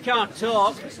 I can't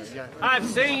talk. I've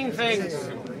seen things.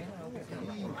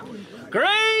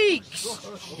 Greeks!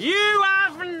 You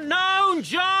haven't known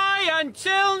joy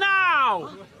until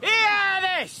now! Hear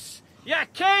this! Your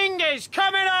king is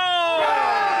coming home!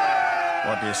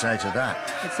 What do you say to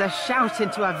that? It's a shout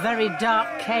into a very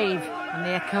dark cave, and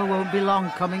the echo won't be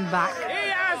long coming back. He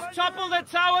has toppled the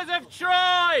towers of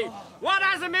Troy! What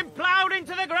hasn't been ploughed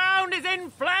into the ground is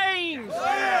in flames!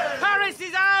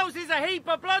 Paris's house is a heap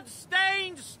of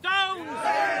blood-stained stones!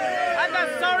 And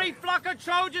the sorry flock of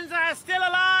Trojans that are still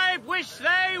alive wish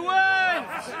they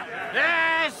weren't!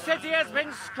 Their city has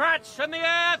been scratched from the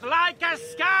earth like a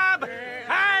scab,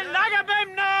 and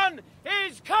Agamemnon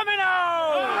is coming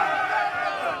home!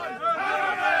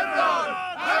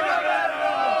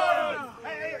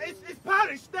 Is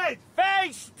Paris dead?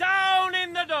 Face down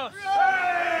in the dust!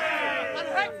 And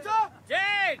Hector?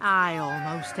 Dead! I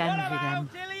almost envy them.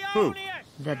 Who?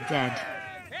 The dead.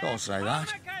 Don't say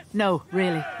that. No,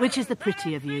 really. Which is the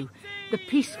pretty of you? The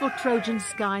peaceful Trojan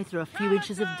sky through a few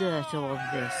inches of dirt, or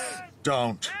this?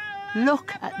 Don't.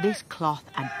 Look at this cloth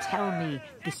and tell me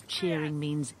this cheering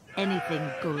means anything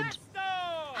good.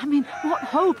 I mean, what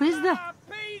hope is there?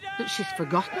 That she's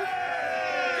forgotten?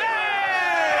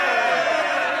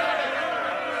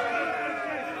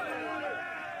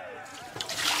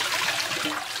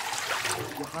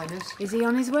 Your Highness? Is he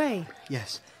on his way?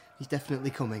 Yes, he's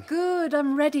definitely coming. Good,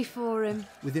 I'm ready for him.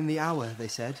 Within the hour, they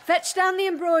said. Fetch down the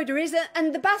embroideries,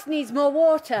 and the bath needs more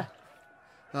water.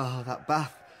 Oh, that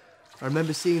bath. I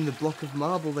remember seeing the block of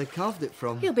marble they carved it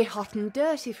from. He'll be hot and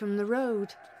dirty from the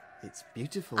road. It's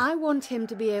beautiful. I want him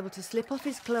to be able to slip off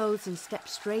his clothes and step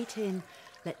straight in.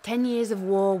 Let 10 years of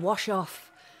war wash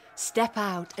off. Step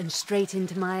out and straight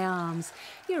into my arms.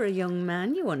 You're a young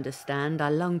man, you understand. I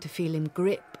long to feel him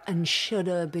grip and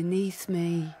shudder beneath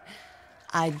me.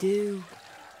 I do.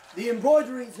 The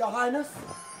embroideries, Your Highness.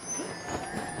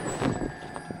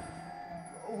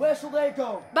 Where shall they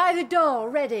go? By the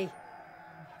door, ready.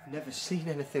 I've never seen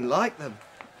anything like them.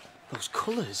 Those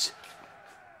colours.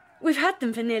 We've had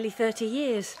them for nearly 30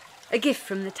 years. A gift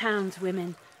from the town's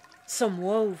women. Some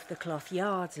wove the cloth,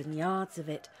 yards and yards of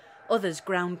it. Others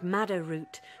ground madder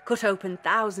root, cut open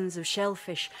thousands of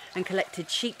shellfish and collected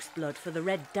sheep's blood for the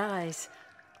red dyes.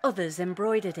 Others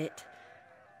embroidered it.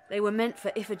 They were meant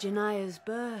for Iphigenia's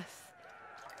birth.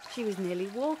 She was nearly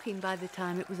walking by the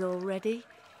time it was all ready.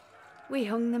 We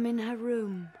hung them in her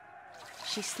room.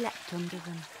 She slept under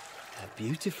them. They're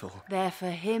beautiful. They're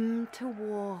for him to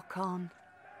walk on.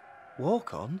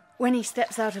 Walk on? When he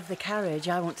steps out of the carriage,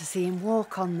 I want to see him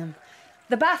walk on them.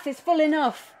 The bath is full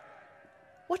enough.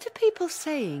 What are people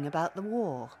saying about the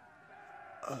war?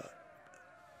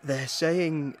 They're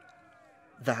saying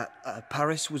that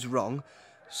Paris was wrong,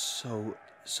 so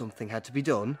something had to be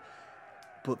done,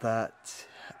 but that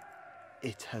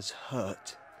it has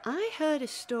hurt. I heard a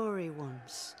story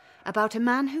once about a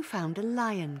man who found a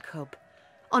lion cub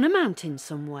on a mountain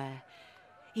somewhere.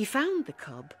 He found the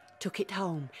cub, took it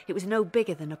home. It was no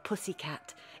bigger than a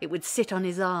pussycat. It would sit on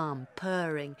his arm,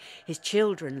 purring. His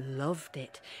children loved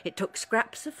it. It took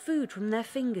scraps of food from their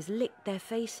fingers, licked their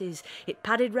faces. It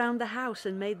padded round the house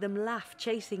and made them laugh,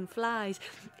 chasing flies.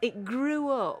 It grew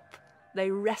up.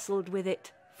 They wrestled with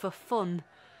it for fun.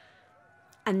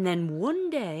 And then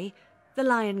one day, the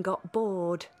lion got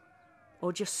bored,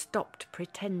 or just stopped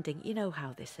pretending. You know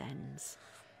how this ends.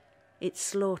 It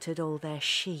slaughtered all their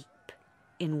sheep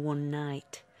in one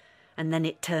night. And then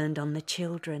it turned on the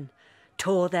children,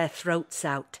 tore their throats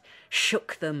out,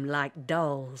 shook them like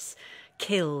dolls,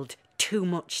 killed too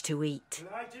much to eat.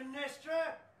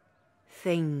 Clytemnestra?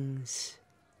 Things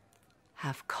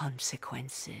have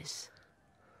consequences.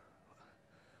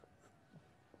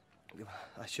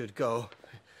 I should go.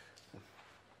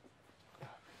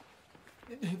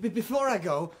 Before I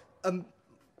go,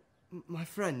 my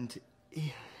friend,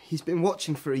 he's been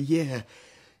watching for a year.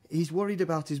 He's worried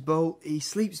about his boat. He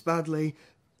sleeps badly.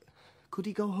 Could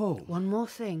he go home? One more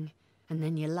thing, and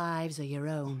then your lives are your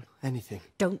own. Anything.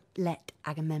 Don't let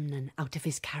Agamemnon out of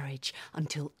his carriage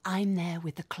until I'm there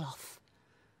with the cloth.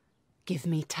 Give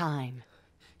me time.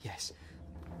 Yes.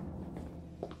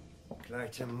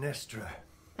 Clytemnestra.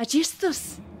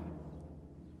 Aegisthus!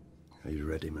 Are you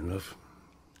ready, my love?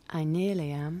 I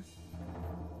nearly am.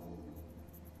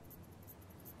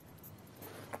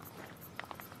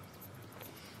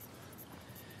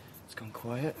 It's gone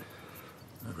quiet.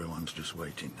 Everyone's just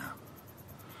waiting now.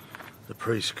 The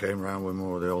priest came round with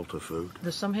more of the altar food.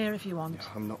 There's some here if you want. Yeah,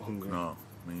 I'm not hungry. No,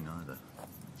 me neither.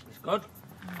 It's good.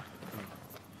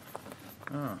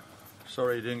 Oh,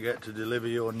 sorry you didn't get to deliver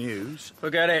your news.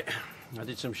 Forget it. I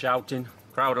did some shouting.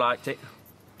 Crowd liked it.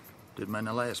 Did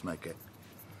Menelaus make it?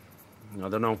 I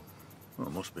don't know. Well,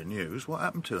 it must be news. What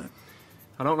happened to him?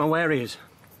 I don't know where he is.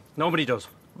 Nobody does.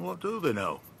 What do they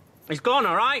know? He's gone,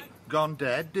 all right? Gone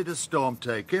dead? Did a storm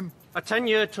take him? A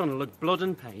 10-year tunnel of blood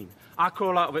and pain. I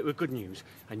crawl out of it with good news,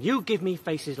 and you give me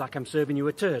faces like I'm serving you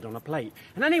a turd on a plate.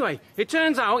 And anyway, it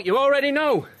turns out you already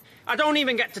know. I don't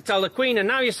even get to tell the Queen, and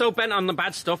now you're so bent on the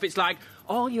bad stuff, it's like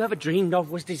all you ever dreamed of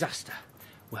was disaster.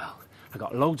 Well, I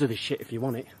got loads of this shit if you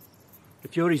want it. The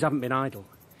Furies haven't been idle.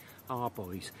 Our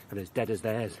boys are as dead as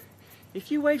theirs.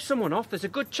 If you wave someone off, there's a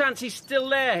good chance he's still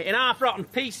there, in half-rotten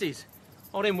pieces.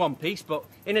 Or in one piece, but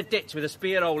in a ditch with a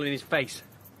spear hole in his face.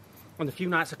 On the few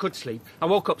nights I could sleep, I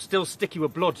woke up still sticky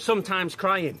with blood, sometimes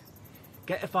crying.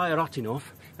 Get a fire hot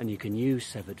enough, and you can use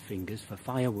severed fingers for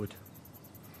firewood.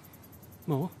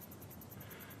 More?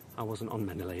 I wasn't on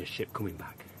Menelaus' ship coming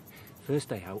back. First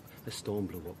day out, the storm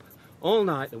blew up. All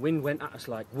night the wind went at us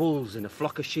like wolves in a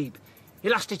flock of sheep.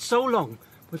 It lasted so long,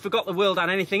 we forgot the world had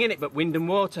anything in it but wind and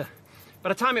water. By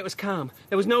the time it was calm,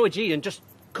 there was no Aegean, just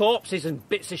corpses and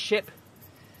bits of ship.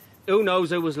 Who knows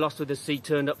who was lost with the sea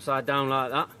turned upside down like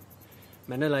that?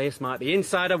 Menelaus might be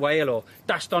inside a whale or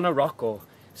dashed on a rock or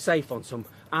safe on some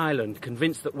island,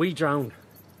 convinced that we drowned.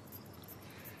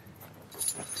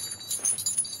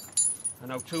 I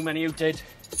know too many who did.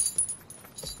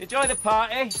 Enjoy the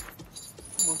party.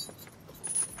 Come on.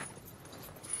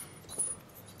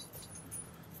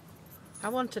 I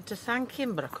wanted to thank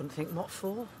him, but I couldn't think what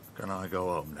for. Can I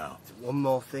go home now? One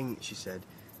more thing, she said.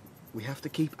 We have to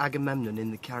keep Agamemnon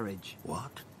in the carriage.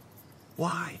 What?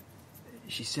 Why?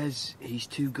 She says he's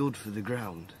too good for the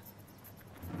ground.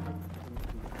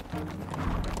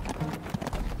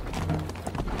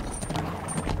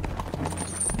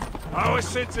 Our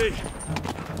city,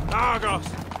 Argos.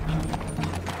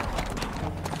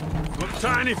 Looked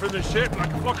tiny from the ship,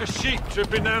 like a flock of sheep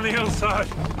tripping down the hillside.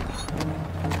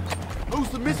 Who's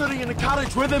the misery in the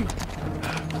carriage with him?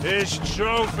 His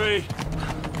trophy.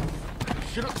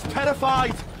 She looks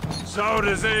terrified. So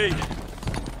does he.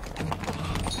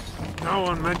 No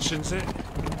one mentions it.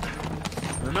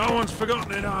 And no one's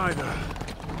forgotten it either.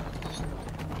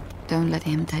 Don't let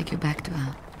him take you back to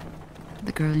her.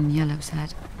 The girl in yellow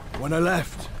said. When I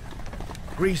left,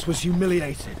 Greece was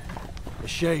humiliated,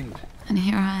 ashamed. And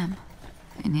here I am,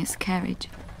 in his carriage,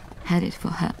 headed for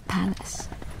her palace.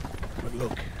 But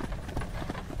look,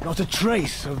 not a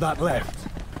trace of that left.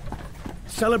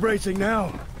 Celebrating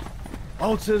now.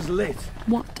 Altars lit.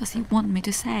 What does he want me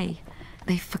to say?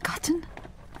 They've forgotten?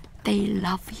 They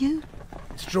love you?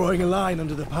 It's drawing a line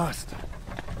under the past.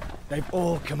 They've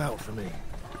all come out for me.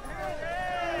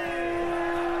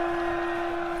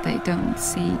 They don't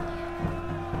see.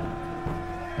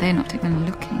 They're not even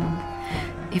looking.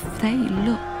 If they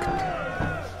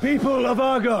looked... People of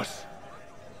Argos!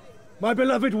 My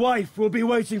beloved wife will be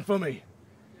waiting for me.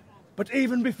 But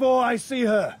even before I see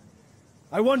her,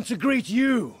 I want to greet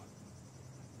you.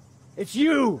 It's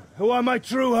you who are my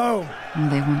true home.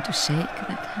 And they want to shake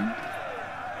that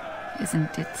hand?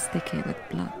 Isn't it sticky with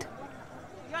blood?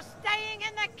 You're staying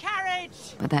in the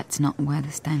carriage! But that's not where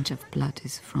the stench of blood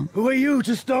is from. Who are you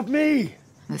to stop me?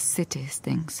 The city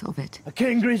stinks of it. A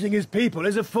king greeting his people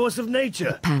is a force of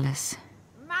nature. The palace.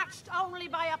 Matched only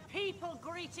by a people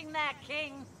greeting their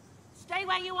king. Stay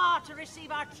where you are to receive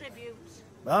our tribute.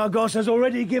 Argos has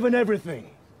already given everything.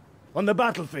 On the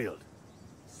battlefield.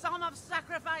 Some have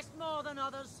sacrificed more than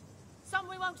others. Some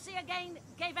we won't see again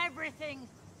gave everything.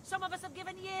 Some of us have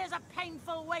given years of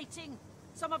painful waiting.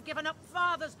 Some have given up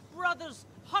fathers, brothers,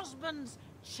 husbands,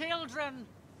 children.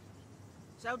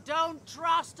 So don't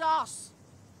trust us.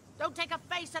 Don't take a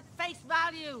face at face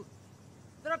value.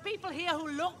 There are people here who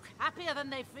look happier than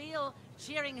they feel,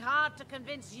 cheering hard to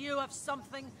convince you of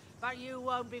something, but you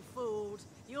won't be fooled.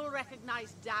 You'll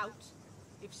recognize doubt.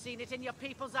 You've seen it in your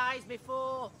people's eyes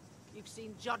before. You've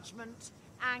seen judgment,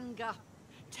 anger.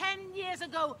 10 years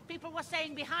ago, people were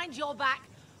saying behind your back,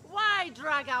 why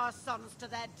drag our sons to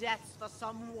their deaths for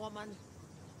some woman?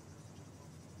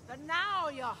 But now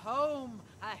you're home,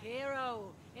 a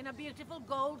hero, in a beautiful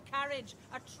gold carriage,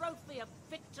 a trophy of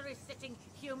victory sitting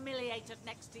humiliated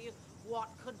next to you. What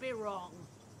could be wrong?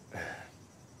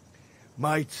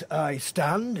 Might I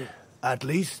stand, at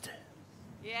least?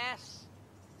 Yes.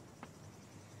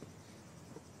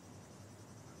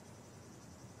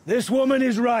 This woman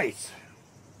is right.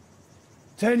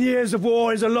 10 years of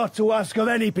war is a lot to ask of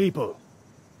any people.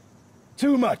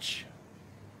 Too much.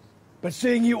 But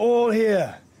seeing you all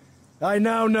here, I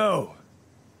now know.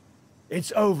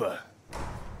 It's over.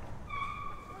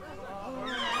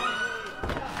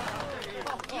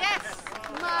 Yes,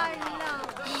 my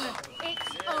love.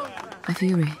 It's over. A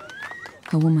fury.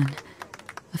 A woman.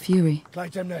 A fury.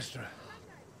 Clytemnestra.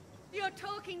 You're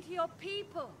talking to your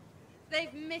people.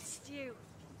 They've missed you.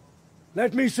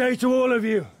 Let me say to all of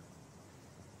you,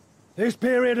 this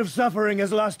period of suffering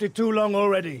has lasted too long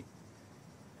already.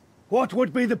 What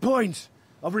would be the point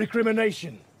of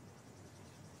recrimination?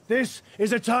 This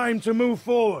is a time to move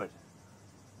forward.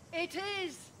 It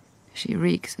is. She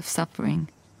reeks of suffering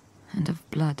and of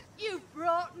blood. You've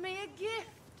brought me a gift.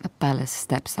 The palace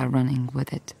steps are running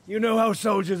with it. You know how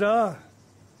soldiers are.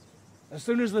 As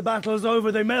soon as the battle's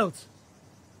over, they melt.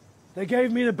 They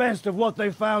gave me the best of what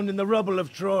they found in the rubble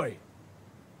of Troy.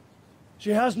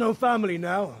 She has no family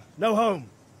now, no home.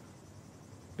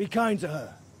 Be kind to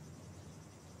her.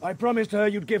 I promised her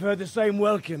you'd give her the same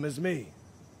welcome as me.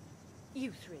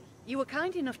 You three, you were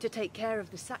kind enough to take care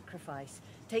of the sacrifice.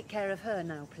 Take care of her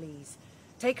now, please.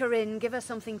 Take her in, give her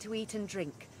something to eat and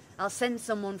drink. I'll send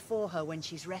someone for her when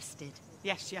she's rested.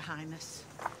 Yes, Your Highness.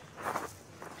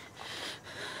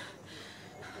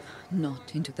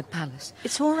 Not into the palace.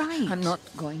 It's all right. I'm not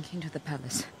going into the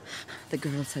palace. The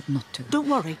girl said not to. Don't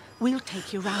worry. We'll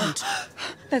take you round.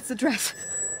 That's the dress.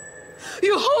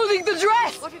 You're holding the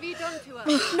dress! What have you done to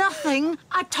her? Nothing.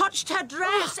 I touched her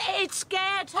dress. It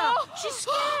scared her. She's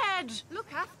scared.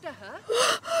 Look after her.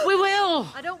 We will.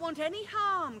 I don't want any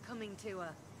harm coming to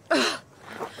her.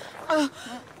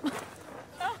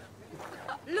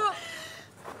 Look,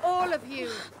 all of you.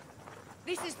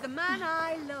 This is the man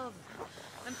I love.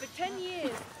 And for 10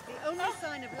 years, the only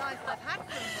sign of life I've had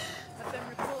from him have been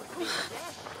reports of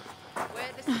death.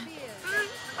 Where the spears.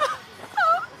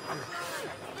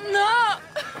 No!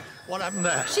 What happened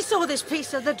there? She saw this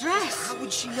piece of the dress. How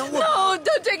would she know about No,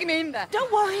 don't take me in there.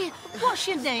 Don't worry. What's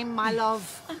your name, my love?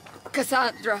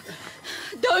 Cassandra.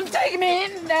 Don't take me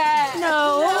in there.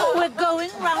 No, we're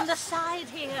going round the side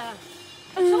here.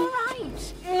 It's all right.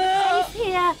 Safe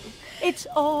here. It's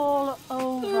all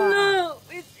over. No,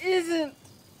 it isn't.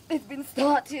 It's been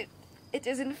started. It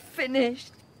isn't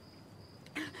finished.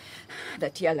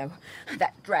 That yellow,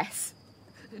 that dress.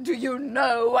 Do you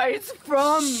know where it's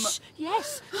from? Shh.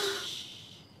 Yes.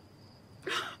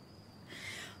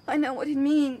 I know what it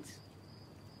means.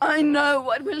 I know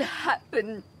what will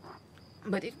happen.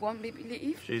 but it won't be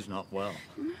believed. She's not well.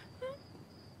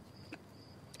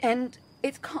 And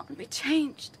it can't be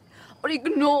changed or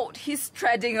ignored. He's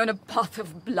treading on a path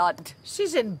of blood.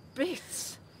 She's in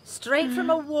bits. Straight from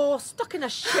a war, stuck in a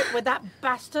ship with that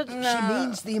bastard. She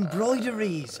means the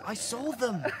embroideries. I saw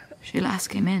them. She'll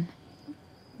ask him in.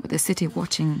 With the city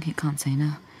watching, he can't say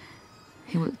no.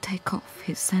 He will take off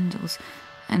his sandals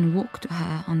and walk to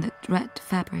her on the red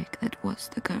fabric that was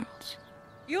the girl's.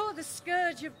 You're the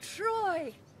scourge of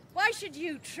Troy. Why should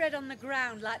you tread on the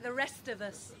ground like the rest of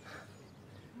us?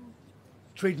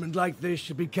 Treatment like this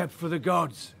should be kept for the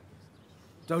gods.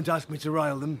 Don't ask me to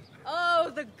rile them.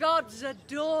 Oh, the gods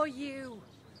adore you.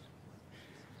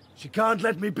 She can't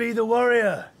let me be the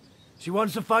warrior. She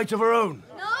wants a fight of her own.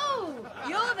 No,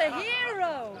 you're the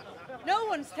hero. No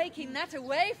one's taking that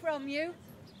away from you.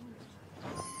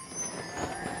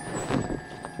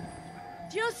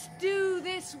 Just do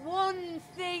this one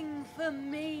thing for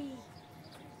me.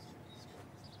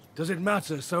 Does it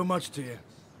matter so much to you?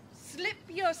 Slip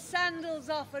your sandals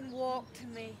off and walk to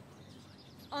me.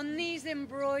 On these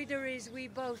embroideries we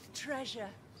both treasure.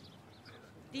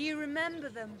 Do you remember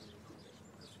them?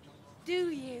 Do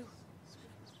you?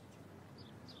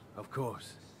 Of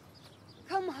course.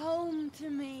 Come home to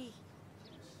me.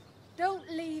 Don't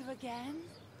leave again.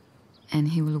 And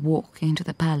he will walk into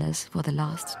the palace for the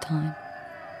last time.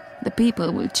 The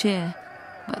people will cheer,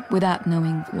 but without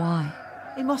knowing why.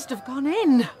 He must have gone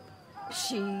in.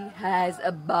 She has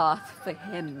a bath for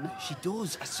him. She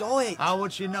does. I saw it. How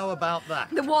would she know about that?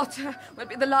 The water will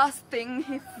be the last thing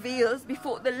he feels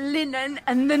before the linen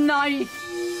and the knife.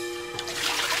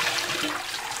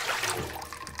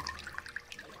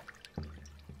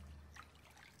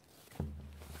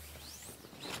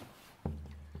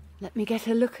 Let me get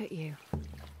a look at you.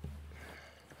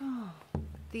 Oh,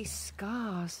 these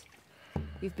scars.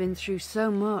 You've been through so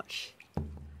much.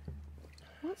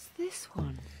 What's this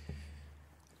one?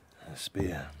 A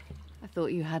spear. I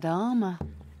thought you had armour.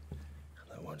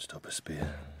 That won't stop a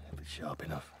spear if it's sharp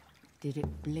enough. Did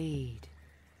it bleed?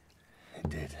 It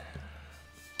did.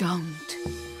 Don't.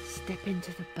 Step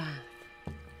into the bath.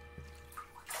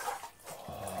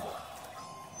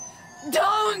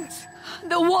 Don't!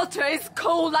 The water is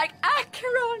cold like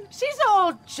Acheron. She's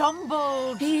all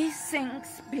jumbled. He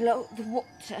sinks below the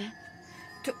water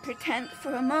to pretend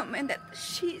for a moment that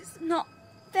she's not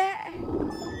there.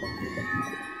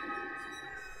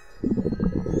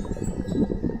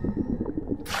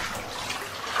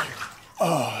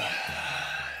 Oh.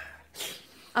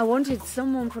 I wanted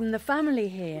someone from the family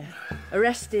here.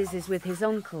 Orestes is with his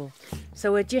uncle,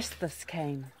 so Aegisthus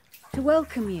came to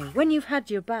welcome you when you've had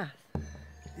your bath.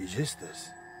 Aegisthus?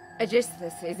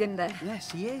 Aegisthus is in there.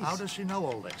 Yes, he is. How does she know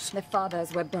all this? Their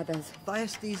fathers were brothers.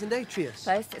 Thyestes and Atreus.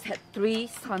 Thyestes had 3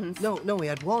 sons. No, he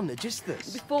had one,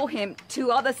 Aegisthus. Before him,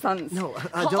 2 other sons. No,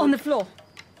 I don't... On the floor.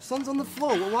 Sons on the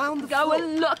floor? Well, why on the floor? Go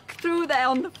and look through there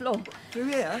on the floor. Through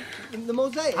here? In the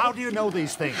mosaic? How do you know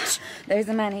these things? There's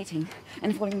a man eating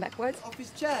and falling backwards. Off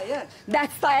his chair, yes.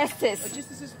 That's Thyestes.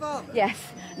 Aegisthus' father? Yes.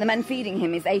 The man feeding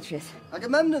him is Atreus.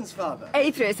 Agamemnon's father?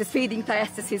 Atreus is feeding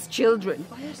Thyestes his children.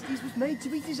 Thyestes was made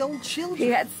to eat his own children. He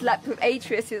had slept with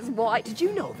Atreus' wife. Did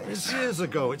you know this? It's years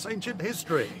ago. It's ancient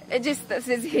history. Aegisthus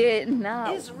is here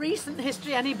now. Is recent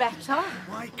history any better?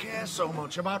 Why care so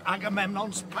much about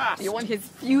Agamemnon's past? You want his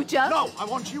future? No, I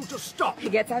want you to stop. He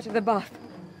gets out of the bath.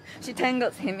 She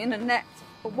tangles him in a net,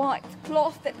 a white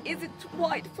cloth that isn't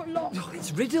white for long. Oh,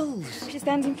 it's riddles. She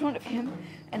stands in front of him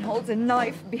and holds a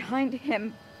knife behind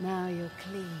him. Now you're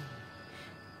clean.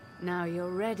 Now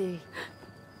you're ready.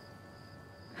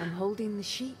 I'm holding the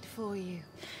sheet for you.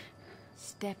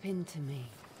 Step into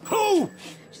me. Who?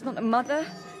 She's not a mother,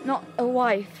 not a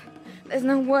wife. There's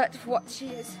no word for what she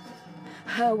is.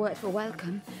 Her word for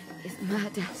welcome is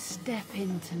murder. Step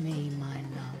into me, my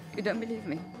love. You don't believe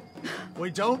me? We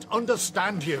don't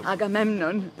understand you.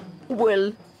 Agamemnon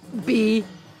will be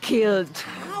killed.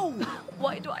 How?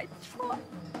 Why do I try?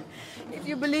 If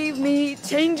you believe me, it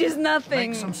changes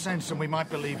nothing. Make some sense and we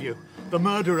might believe you. The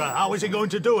murderer, how is he going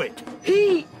to do it?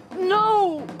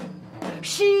 No!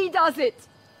 She does it!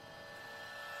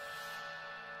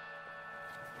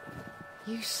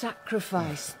 You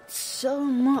sacrificed so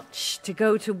much to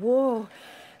go to war,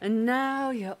 and now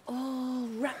you're all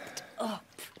wrapped up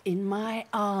in my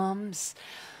arms.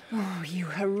 Oh, you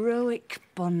heroic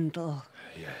bundle.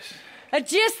 Yes.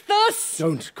 Aegisthus!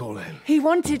 Don't call him. He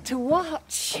wanted to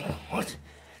watch. What?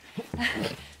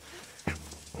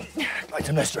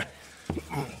 Clytemnestra.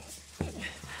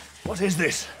 What is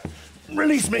this?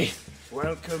 Release me!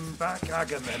 Welcome back,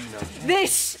 Agamemnon.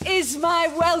 This is my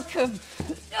welcome.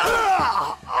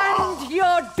 And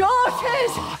your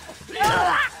daughters.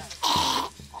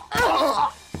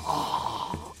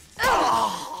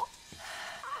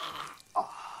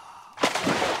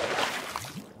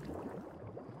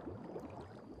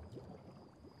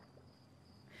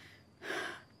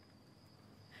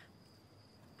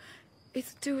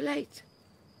 It's too late.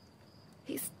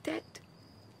 He's dead.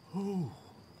 Who?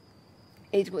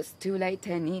 It was too late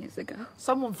 10 years ago.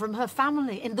 Someone from her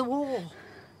family in the war.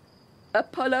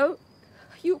 Apollo,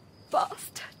 you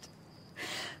bastard.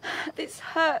 This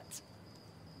hurts.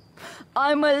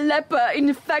 I'm a leper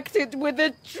infected with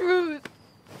the truth.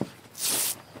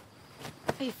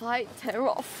 If I tear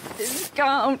off this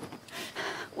gown,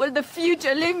 will the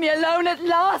future leave me alone at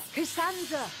last?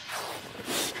 Cassandra!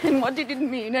 And what did it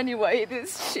mean anyway,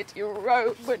 this shit you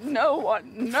wrote? But no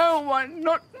one,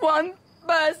 not one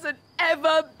person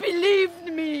ever believed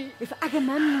me. If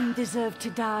Agamemnon deserved to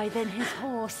die, then his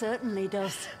whore certainly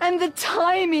does. And the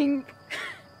timing.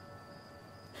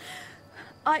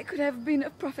 I could have been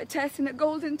a prophetess in a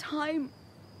golden time,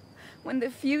 when the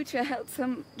future held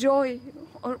some joy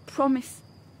or promise.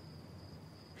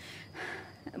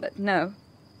 But no.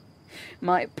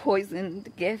 My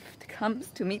poisoned gift comes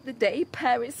to meet the day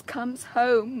Paris comes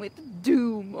home with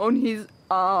doom on his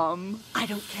arm. I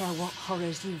don't care what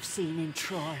horrors you've seen in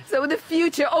Troy. So the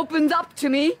future opens up to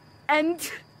me, and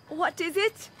what is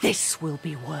it? This will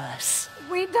be worse.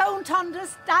 We don't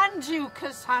understand you,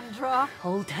 Cassandra.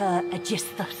 Hold her,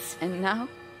 Aegisthus. And now,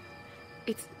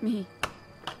 it's me.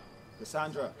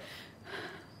 Cassandra.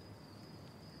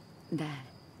 There.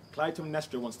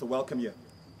 Clytemnestra wants to welcome you.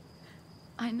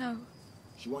 I know.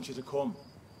 She wants you to come.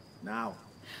 Now.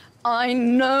 I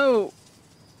know.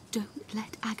 Don't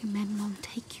let Agamemnon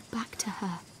take you back to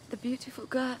her. The beautiful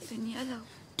girl in yellow.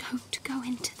 Don't go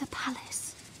into the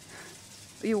palace.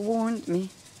 You warned me,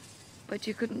 but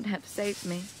you couldn't have saved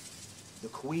me. The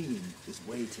Queen is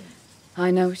waiting.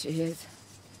 I know she is.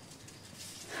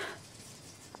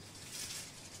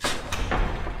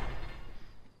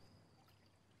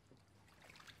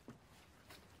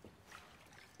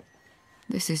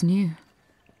 This is new.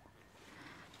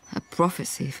 A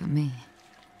prophecy for me.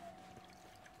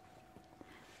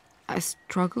 I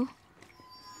struggle.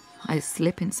 I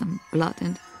slip in some blood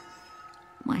and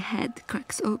my head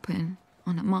cracks open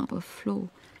on a marble floor.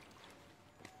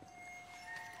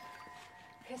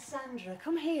 Cassandra,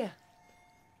 come here.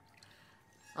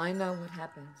 I know what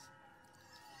happens.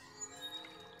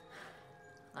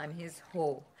 I'm his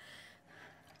whore.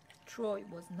 Troy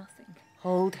was nothing.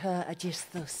 Hold her,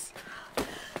 Aegisthus.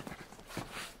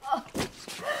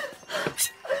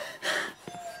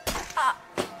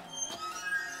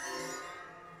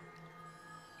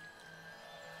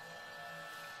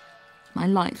 My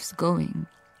life's going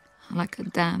like a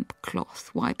damp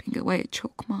cloth wiping away a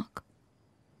chalk mark.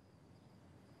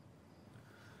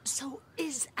 So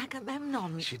is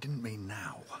Agamemnon... She didn't mean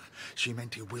now. She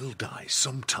meant he will die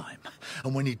sometime.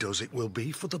 And when he does, it will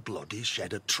be for the blood he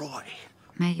shed at Troy.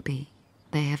 Maybe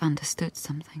they have understood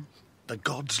something. The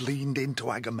gods leaned into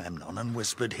Agamemnon and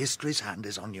whispered, history's hand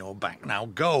is on your back, now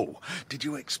go. Did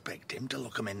you expect him to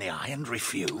look him in the eye and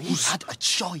refuse? He had a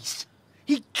choice.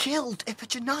 He killed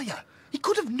Iphigenia. He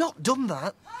could have not done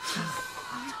that.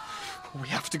 We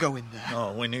have to go in there.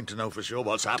 No, we need to know for sure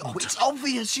what's happened. Oh, it's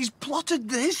obvious she's plotted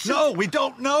this. No, we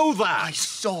don't know that. I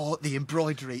saw the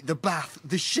embroidery, the bath,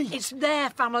 the sheets. It's their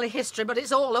family history, but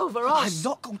it's all over us. I'm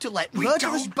not going to let We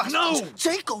murderous don't bastards know.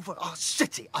 take over our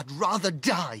city. I'd rather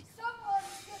die. Someone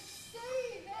should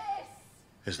see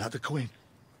this. Is that the Queen?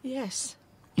 Yes.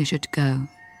 You should go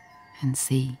and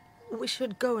see. We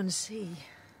should go and see.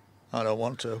 I don't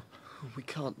want to. We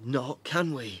can't not,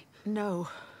 can we? No.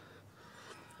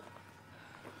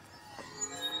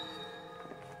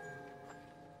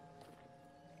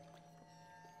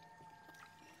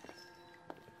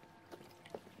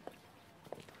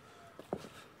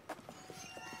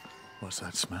 What's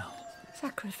that smell?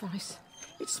 Sacrifice.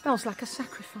 It smells like a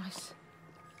sacrifice.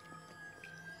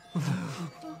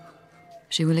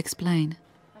 She will explain.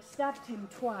 I stabbed him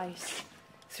twice,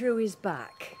 through his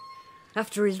back.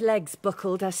 After his legs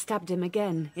buckled, I stabbed him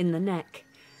again, in the neck,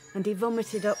 and he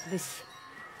vomited up this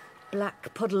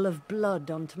black puddle of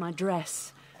blood onto my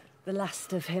dress. The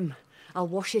last of him. I'll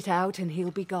wash it out and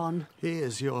he'll be gone. He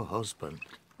is your husband.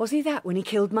 Was he that when he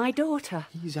killed my daughter?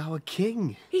 He's our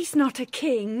king. He's not a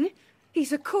king.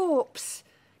 He's a corpse.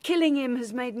 Killing him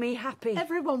has made me happy.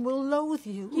 Everyone will loathe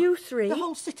you. You three. The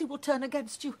whole city will turn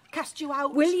against you, cast you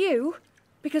out. Will you?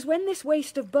 Because when this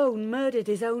waste of bone murdered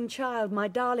his own child, my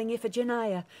darling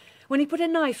Iphigenia, when he put a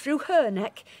knife through her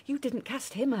neck, you didn't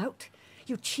cast him out.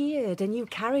 You cheered and you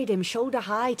carried him shoulder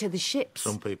high to the ships.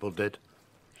 Some people did.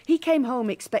 He came home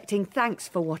expecting thanks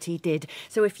for what he did,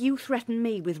 so if you threaten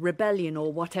me with rebellion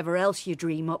or whatever else you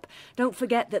dream up, don't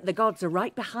forget that the gods are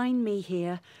right behind me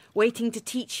here, waiting to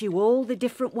teach you all the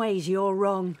different ways you're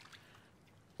wrong.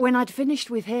 When I'd finished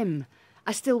with him,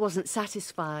 I still wasn't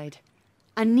satisfied.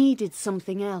 I needed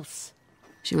something else.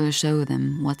 She will show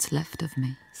them what's left of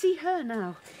me. See her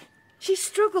now. She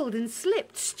struggled and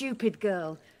slipped, stupid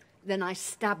girl. Then I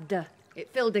stabbed her.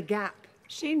 It filled a gap.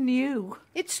 She knew.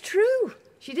 It's true.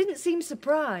 She didn't seem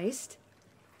surprised.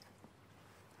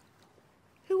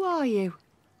 Who are you?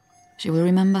 She will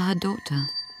remember her daughter.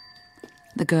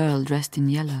 The girl dressed in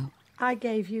yellow. I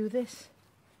gave you this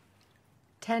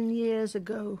 10 years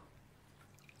ago.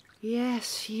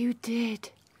 Yes, you did.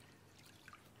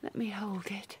 Let me hold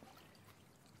it.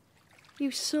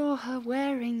 You saw her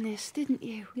wearing this, didn't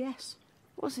you? Yes.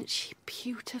 Wasn't she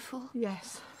beautiful?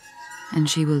 Yes. And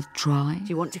she will try... Do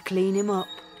you want to clean him up?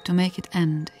 To make it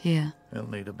end here. He'll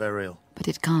need a burial. But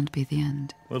it can't be the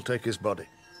end. We'll take his body.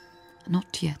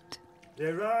 Not yet.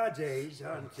 There are days,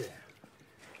 aren't there,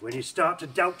 when you start to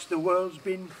doubt the world's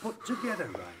been put together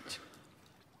right.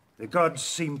 The gods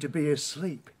seem to be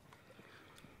asleep.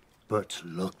 But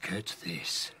look at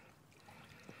this.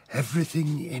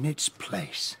 Everything in its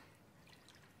place.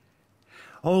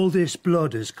 All this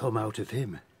blood has come out of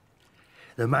him.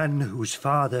 The man whose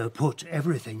father put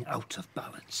everything out of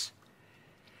balance.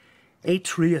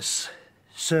 Atreus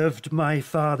served my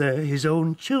father his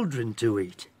own children to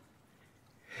eat.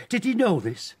 Did he know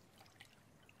this?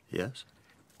 Yes.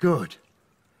 Good.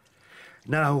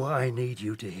 Now I need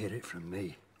you to hear it from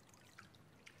me.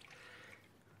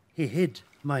 He hid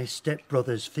my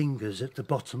stepbrother's fingers at the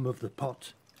bottom of the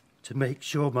pot to make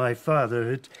sure my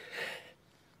father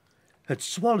had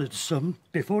swallowed some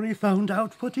before he found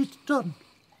out what he'd done.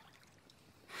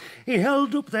 He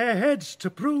held up their heads to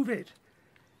prove it.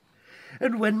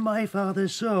 And when my father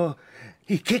saw,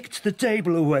 he kicked the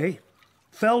table away,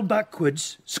 fell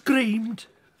backwards, screamed,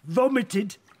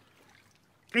 vomited.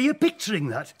 Are you picturing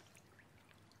that?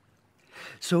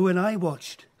 So when I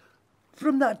watched,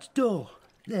 from that door,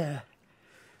 there,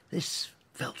 this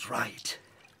felt right.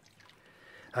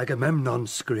 Agamemnon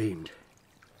screamed,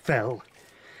 fell.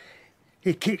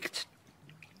 He kicked,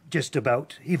 just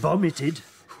about. He vomited.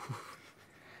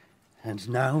 And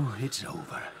now it's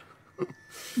over.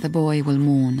 The boy will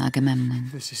mourn Agamemnon.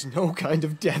 This is no kind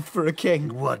of death for a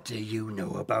king. What do you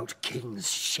know about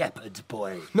kings, shepherd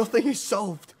boy? Nothing is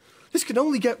solved. This can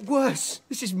only get worse.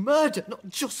 This is murder, not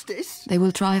justice. They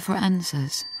will try for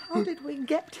answers. How did we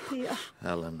get here?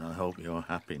 Helen, I hope you're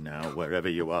happy now, wherever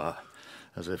you are.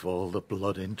 As if all the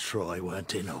blood in Troy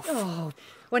weren't enough. Oh,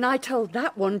 when I told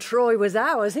that one Troy was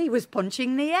ours, he was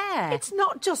punching the air. It's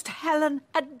not just Helen.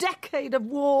 A decade of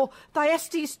war.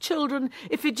 Thyestes' children,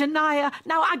 Iphigenia,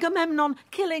 now Agamemnon.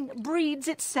 Killing breeds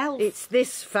itself. It's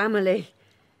this family.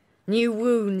 New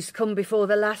wounds come before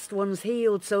the last one's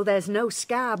healed, so there's no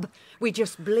scab. We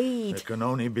just bleed. It can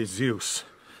only be Zeus.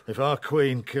 If our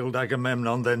queen killed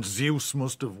Agamemnon, then Zeus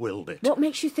must have willed it. What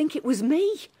makes you think it was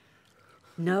me?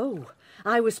 No.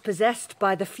 I was possessed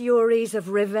by the furies of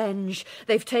revenge.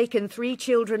 They've taken 3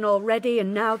 children already,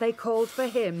 and now they called for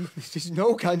him. This is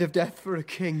no kind of death for a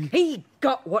king. He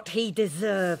got what he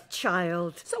deserved,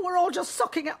 child. So we're all just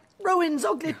sucking up Rowan's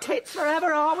ugly tits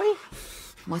forever, are we?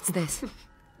 What's this?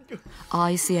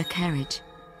 I see a carriage,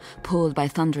 pulled by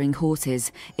thundering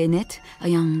horses. In it, a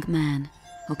young man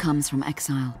who comes from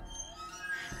exile.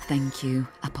 Thank you,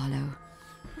 Apollo.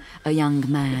 A young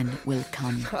man will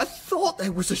come. I thought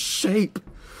there was a shape.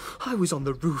 I was on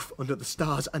the roof under the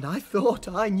stars, and I thought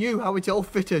I knew how it all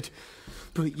fitted.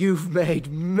 But you've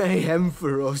made mayhem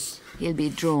for us. He'll be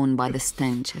drawn by the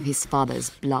stench of his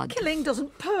father's blood. Killing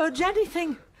doesn't purge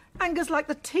anything. Anger's like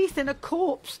the teeth in a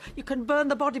corpse. You can burn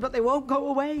the body, but they won't go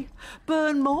away.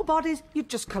 Burn more bodies, you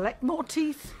just collect more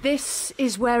teeth. This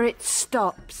is where it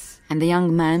stops. And the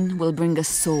young man will bring a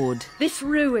sword. This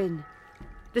ruin,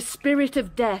 the spirit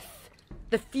of death,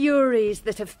 the furies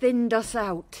that have thinned us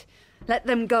out. Let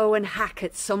them go and hack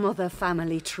at some other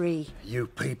family tree. You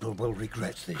people will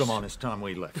regret this. Come on, it's time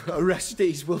we left.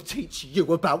 Orestes will teach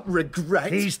you about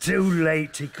regret. He's too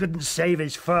late. He couldn't save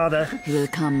his father. He will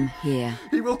come here.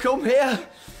 He will come here,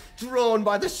 drawn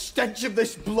by the stench of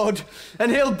this blood,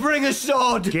 and he'll bring a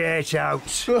sword. Get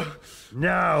out.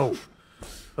 Now.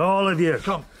 All of you.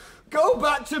 Come. Go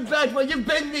back to bed where you've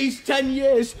been these 10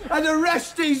 years, and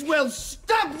Orestes will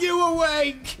stab you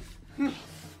awake!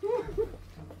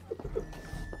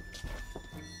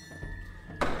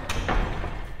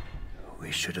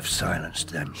 We should have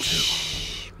silenced them too.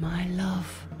 Shh, my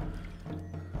love.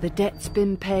 The debt's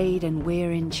been paid and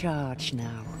we're in charge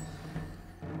now.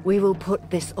 We will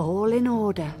put this all in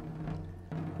order.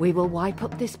 We will wipe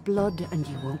up this blood and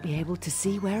you won't be able to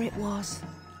see where it was.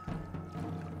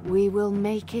 We will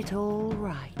make it all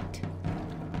right.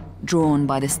 Drawn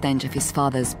by the stench of his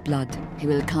father's blood, he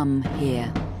will come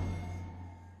here.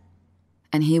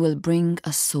 And he will bring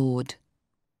a sword.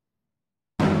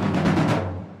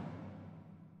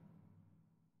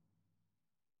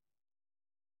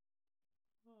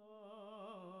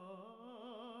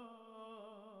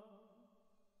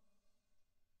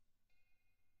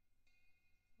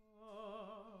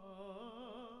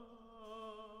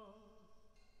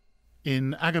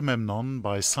 In Agamemnon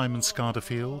by Simon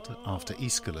Scardifield, after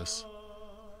Aeschylus,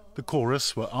 the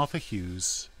chorus were Arthur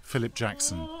Hughes, Philip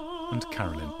Jackson and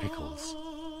Carolyn Pickles.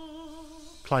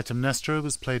 Clytemnestra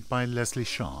was played by Lesley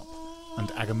Sharp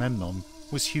and Agamemnon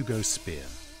was Hugo Speer.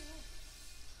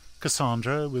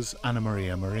 Cassandra was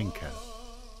Anamaria Marinca,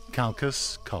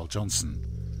 Calchas, Karl Johnson,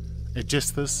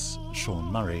 Aegisthus, Sean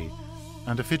Murray,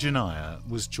 and Iphigenia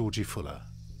was Georgie Fuller.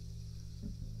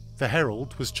 The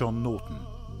Herald was John Norton,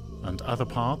 and other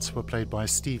parts were played by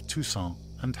Steve Toussaint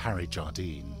and Harry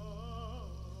Jardine.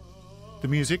 The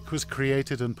music was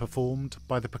created and performed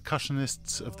by the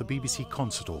percussionists of the BBC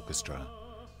Concert Orchestra,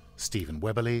 Stephen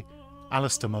Webberley,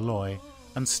 Alistair Malloy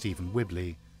and Stephen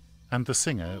Whibley, and the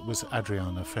singer was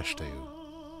Adriana Festeu.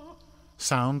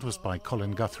 Sound was by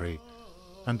Colin Guthrie,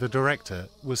 and the director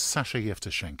was Sasha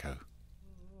Yevtushenko.